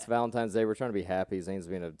 Valentine's it's Day. Valentine's Day. We're trying to be happy. Zane's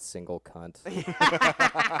being a single cunt.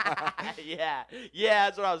 Yeah. Yeah,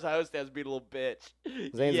 that's what I was hosting. I was being a little bitch.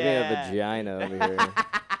 Zane's being a vagina over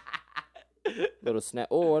here. Little snap.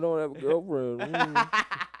 Oh, I don't have a girlfriend.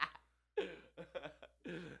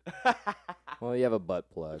 Well, you have a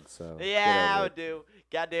butt plug, so. get Yeah, I over would do.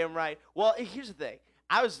 Goddamn right. Well, here's the thing.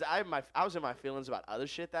 I was in my feelings about other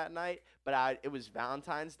shit that night, but it was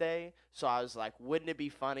Valentine's Day, so I was like, wouldn't it be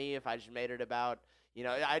funny if I just made it about,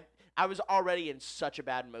 I was already in such a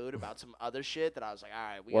bad mood about some other shit that I was like, all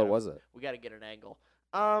right, What was it? we got to get an angle.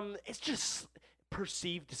 It's just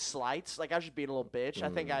perceived slights. Like I was just being a little bitch. I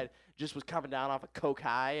think I just was coming down off a coke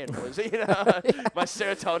high and was, my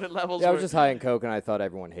serotonin levels Yeah, I were was just high in coke, and I thought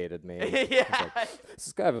everyone hated me. I was yeah. like, does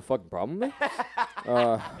this guy have a fucking problem with me?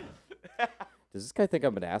 Does this guy think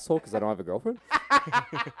I'm an asshole because I don't have a girlfriend?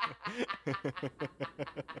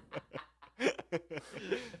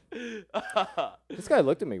 This guy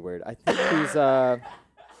looked at me weird. I think he's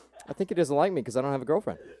I think he doesn't like me because I don't have a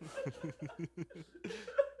girlfriend.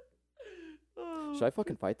 Should I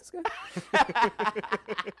fucking fight this guy?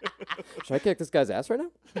 Should I kick this guy's ass right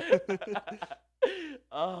now?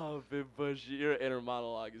 Oh, Big Bush, your inner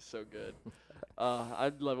monologue is so good.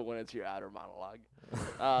 I love it when it's your outer monologue.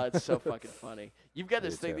 It's so fucking funny. You've got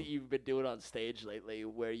this Me thing too. that you've been doing on stage lately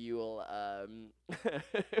where you'll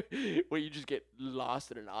where you just get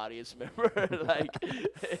lost in an audience member.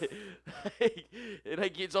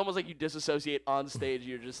 like it's almost like you disassociate on stage.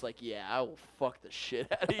 You're just like, yeah, I will fuck the shit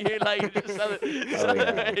out of you. Like just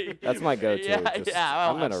yeah. That's my go-to. Yeah, Just, yeah.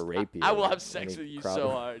 I'm gonna rape you. I will have in sex any with you crowd. so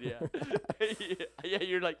hard. Yeah. Yeah,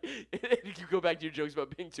 you're like you go back to your jokes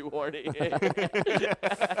about being too horny.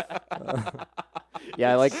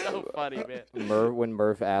 Yeah, like so funny, man. When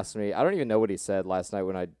Murph asked me, I don't even know what he said last night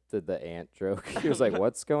when I did the aunt joke. He was like,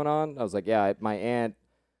 "What's going on?" I was like, "Yeah, my aunt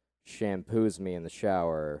shampoos me in the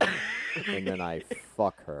shower, and then I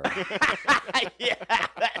fuck her. Yeah,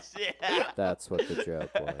 That's what the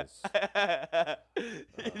joke was.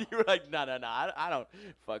 You were like, no, I don't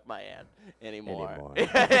fuck my aunt anymore.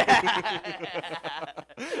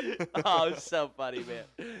 Oh, it's so funny, man.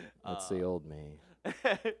 That's the old me.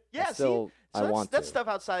 Yeah, still- see, I so want that's to. stuff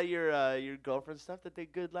outside your girlfriend stuff that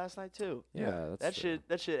did good last night too. Yeah, That shit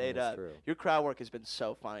ate That's up. true. Your crowd work has been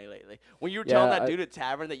so funny lately. When you were Yeah, telling that I- dude at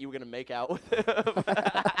tavern that you were gonna make out with him.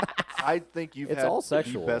 I think you've It's had all the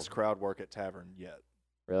sexual. best crowd work at Tavern yet.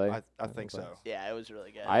 Really? I Oh, think so. thanks. Yeah, it was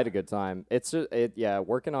really good. I had a good time. It's just,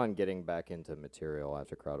 working on getting back into material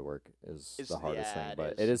after crowd work is It's- the hardest yeah, thing, it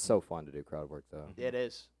but is. it is so fun to do crowd work though. It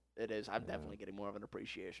is. It is. I'm Yeah. definitely getting more of an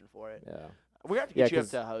appreciation for it. Yeah. We have to Yeah, get you up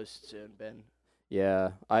 'cause- to host soon, Ben.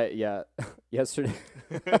 Yeah. Yesterday.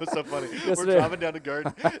 It was so funny. We're Yesterday- driving down to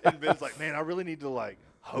Garden, and Ben's like, "Man, I really need to like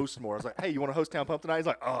host more." I was like, "Hey, you want to host Town Pump tonight?" He's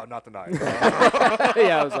like, "Oh, not tonight."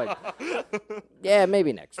 Yeah, I was like, yeah,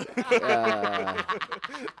 maybe next week.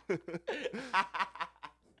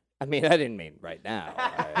 I mean, I didn't mean right now.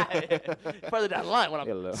 Further down the line, when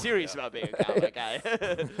Yeah, I'm look. serious about being a comic,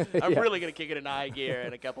 I'm Yeah. really gonna kick it in high gear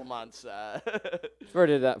in a couple months.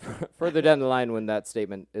 Further down the line when that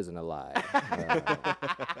statement isn't a lie.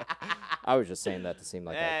 I was just saying that to seem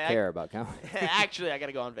like Yeah, I care about comedy. Actually, I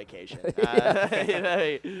gotta go on vacation.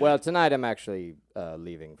 Well, tonight I'm actually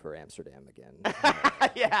leaving for Amsterdam again.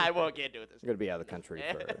 Yeah, I won't get do it this. I'm going to be out of the country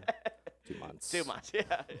for 2 months. 2 months. Yeah.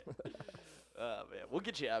 Oh man, we'll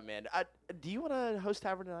get you out, man. Do you want to host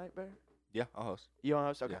Tavern tonight, Bear? Yeah, I'll host. You want to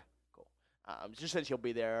host? Okay, Yeah. cool. Just since you'll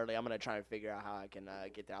be there early, I'm gonna try and figure out how I can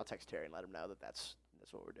get there. I'll text Terry and let him know that that's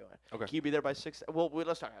what we're doing. Okay. Can you be there by 6? Well,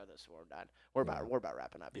 let's talk about this before we're done. We're about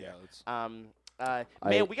wrapping up Yeah, here. let's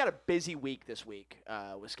Man, we got a busy week this week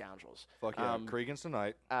with Scoundrels. fuck yeah. Cregan's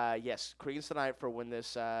tonight. Yes, Cregan's tonight for when this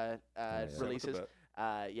Set with the releases.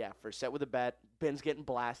 Bet. Yeah, for Set with a Bet. Ben's getting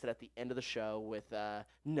blasted at the end of the show with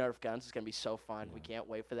Nerf guns. It's going to be so fun. We can't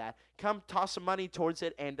wait for that. Come toss some money towards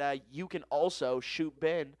it, and you can also shoot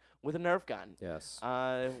Ben with a Nerf gun. Yes.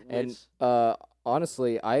 And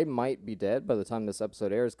Honestly, I might be dead by the time this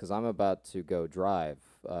episode airs because I'm about to go drive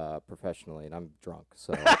professionally, and I'm drunk.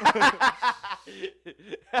 So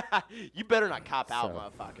you better not cop out, So-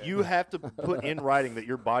 motherfucker. You have to put in writing that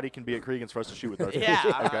your body can be at Cregan's for us to shoot with those. yeah,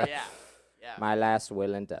 Okay. yeah. Yeah. my last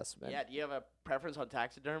will and testament. Yeah, do you have a preference on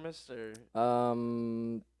taxidermists or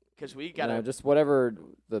because we You got know, just whatever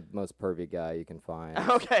the most pervy guy you can find.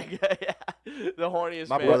 Okay, good, yeah. The horniest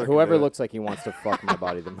My man. brother can Whoever do it. looks like he wants to fuck my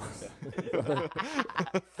body the most.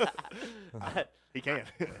 He can.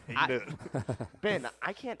 He I- can do it. Ben,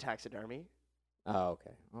 I can't taxidermy. Oh,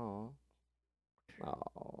 okay. Oh.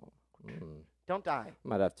 Mm. Don't die.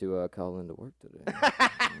 Might have to call into work today.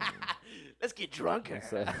 Let's get drunker.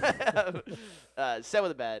 That's Set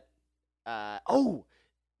with a Bet.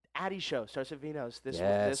 Addie show starts at Vino's this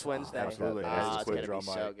Yes. Wednesday. absolutely. Addie's It's Quick gonna Draw be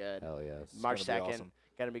so Night. good. Hell yes. March gonna be 2nd, awesome.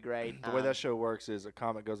 gonna be great. The way that show works is a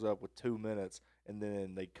comic goes up with 2 minutes, and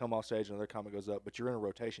then they come off stage, and another comic goes up, but you're in a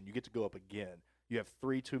rotation. You get to go up again. You have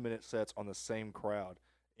 3 2-minute sets on the same crowd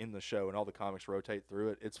in the show, and all the comics rotate through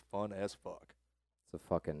it. It's fun as fuck. It's a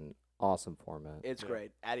fucking awesome format. It's Yeah.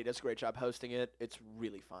 great. Addie does a great job hosting it. It's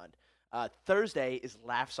really fun. Thursday is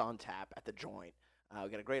Laughs on Tap at the Joint. We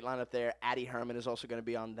got a great lineup there. Addie Herman is also going to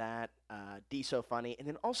be on that. D So Funny, and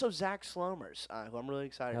then also Zach Slomers, who I'm really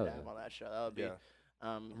excited Hell to yeah. have on that show. That would be. Yeah.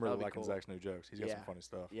 I'm that really would be liking cool. Zach's new jokes. He's got Yeah. some funny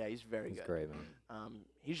stuff. Yeah, he's very It's good. great, man.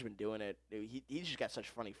 He's just been doing it. He's just got such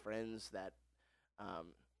funny friends that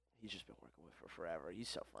he's just been working with for forever. He's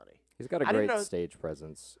so funny. He's got a I didn't great know- stage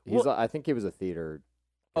presence. Well- I think he was a theater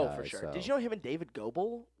Oh, guy, for sure. so- Did you know him and David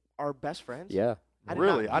Goebel are best friends? Yeah. I did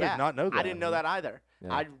Really? not- I yeah. did not know that. I didn't know that either.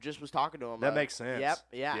 Yeah. I just was talking to him. That makes sense. Yep.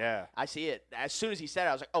 Yeah. Yeah. I see it. As soon as he said it,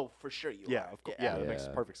 I was like, "Oh, for sure you Yeah, are." of course. Yeah, that makes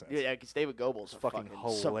Yeah. perfect sense. Yeah, because David Goebel's Fucking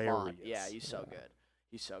savant. hilarious. Yeah, he's so Yeah. good.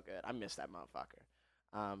 He's so good. I miss that motherfucker.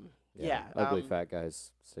 Yeah. Yeah. Ugly fat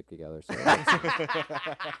guys stick together. So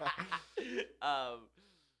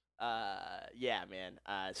Yeah, man.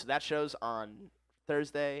 So that show's on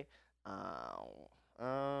Thursday.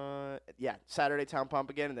 Yeah, Saturday Town Pump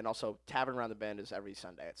again, and then also Tavern Around the Bend is every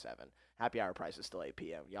Sunday at 7. Happy hour price is still 8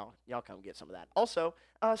 p.m. Y'all come get some of that. Also,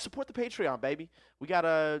 support the Patreon, baby. We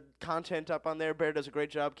got content up on there. Bear does a great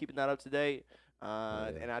job keeping that up to date. Yeah.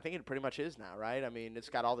 And I think it pretty much is now, right? I mean, it's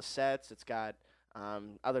got all the sets. It's got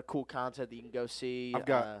other cool content that you can go see. I've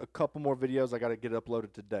got a couple more videos I got to get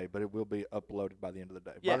uploaded today, but it will be uploaded by the end of the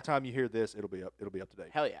day. Yeah. By the time you hear this, it'll be up to date.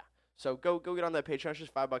 Hell yeah. So go get on that Patreon. It's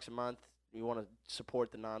just $5 a month. You want to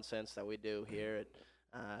support the nonsense that we do here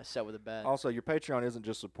at Set with a Bet. Also, your Patreon isn't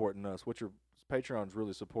just supporting us. What you're Patreon's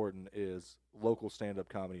really supporting is local stand-up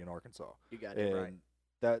comedy in Arkansas. You got it right. And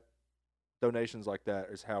that donations like that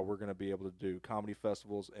is how we're going to be able to do comedy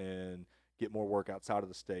festivals and get more work outside of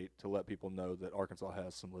the state to let people know that Arkansas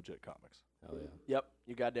has some legit comics. Hell yeah. Yep,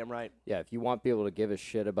 you goddamn right. Yeah, if you want people to give a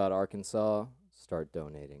shit about Arkansas, start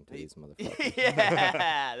donating to these motherfuckers.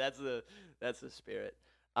 Yeah, that's the spirit.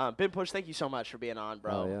 Ben Pusch, thank you so much for being on,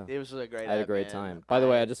 bro. Oh, yeah. It was a great. I had a great man. time. By the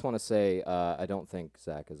way, I just want to say I don't think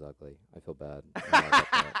Zach is ugly. I feel bad.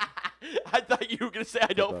 I thought you were gonna say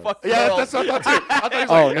I don't Fuck fuck Yeah, girls. that's what I thought too. I thought he was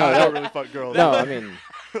Oh, like, no, I no. don't really fuck girls. No, I mean,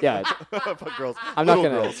 yeah, fuck girls. I'm not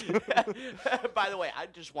Little gonna. girls. By the way, I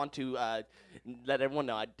just want to let everyone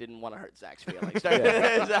know I didn't want to hurt Zach's feelings.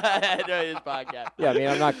 Yeah. During his podcast. Yeah, I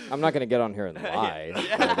mean, I'm not gonna get on here and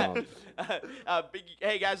lie.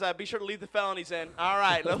 Hey guys, be sure to leave the felonies in. All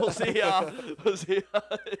right, we'll see y'all. We'll see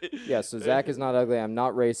y'all. Yeah, so Zach is not ugly. I'm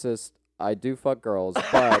not racist. I do fuck girls,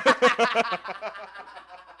 but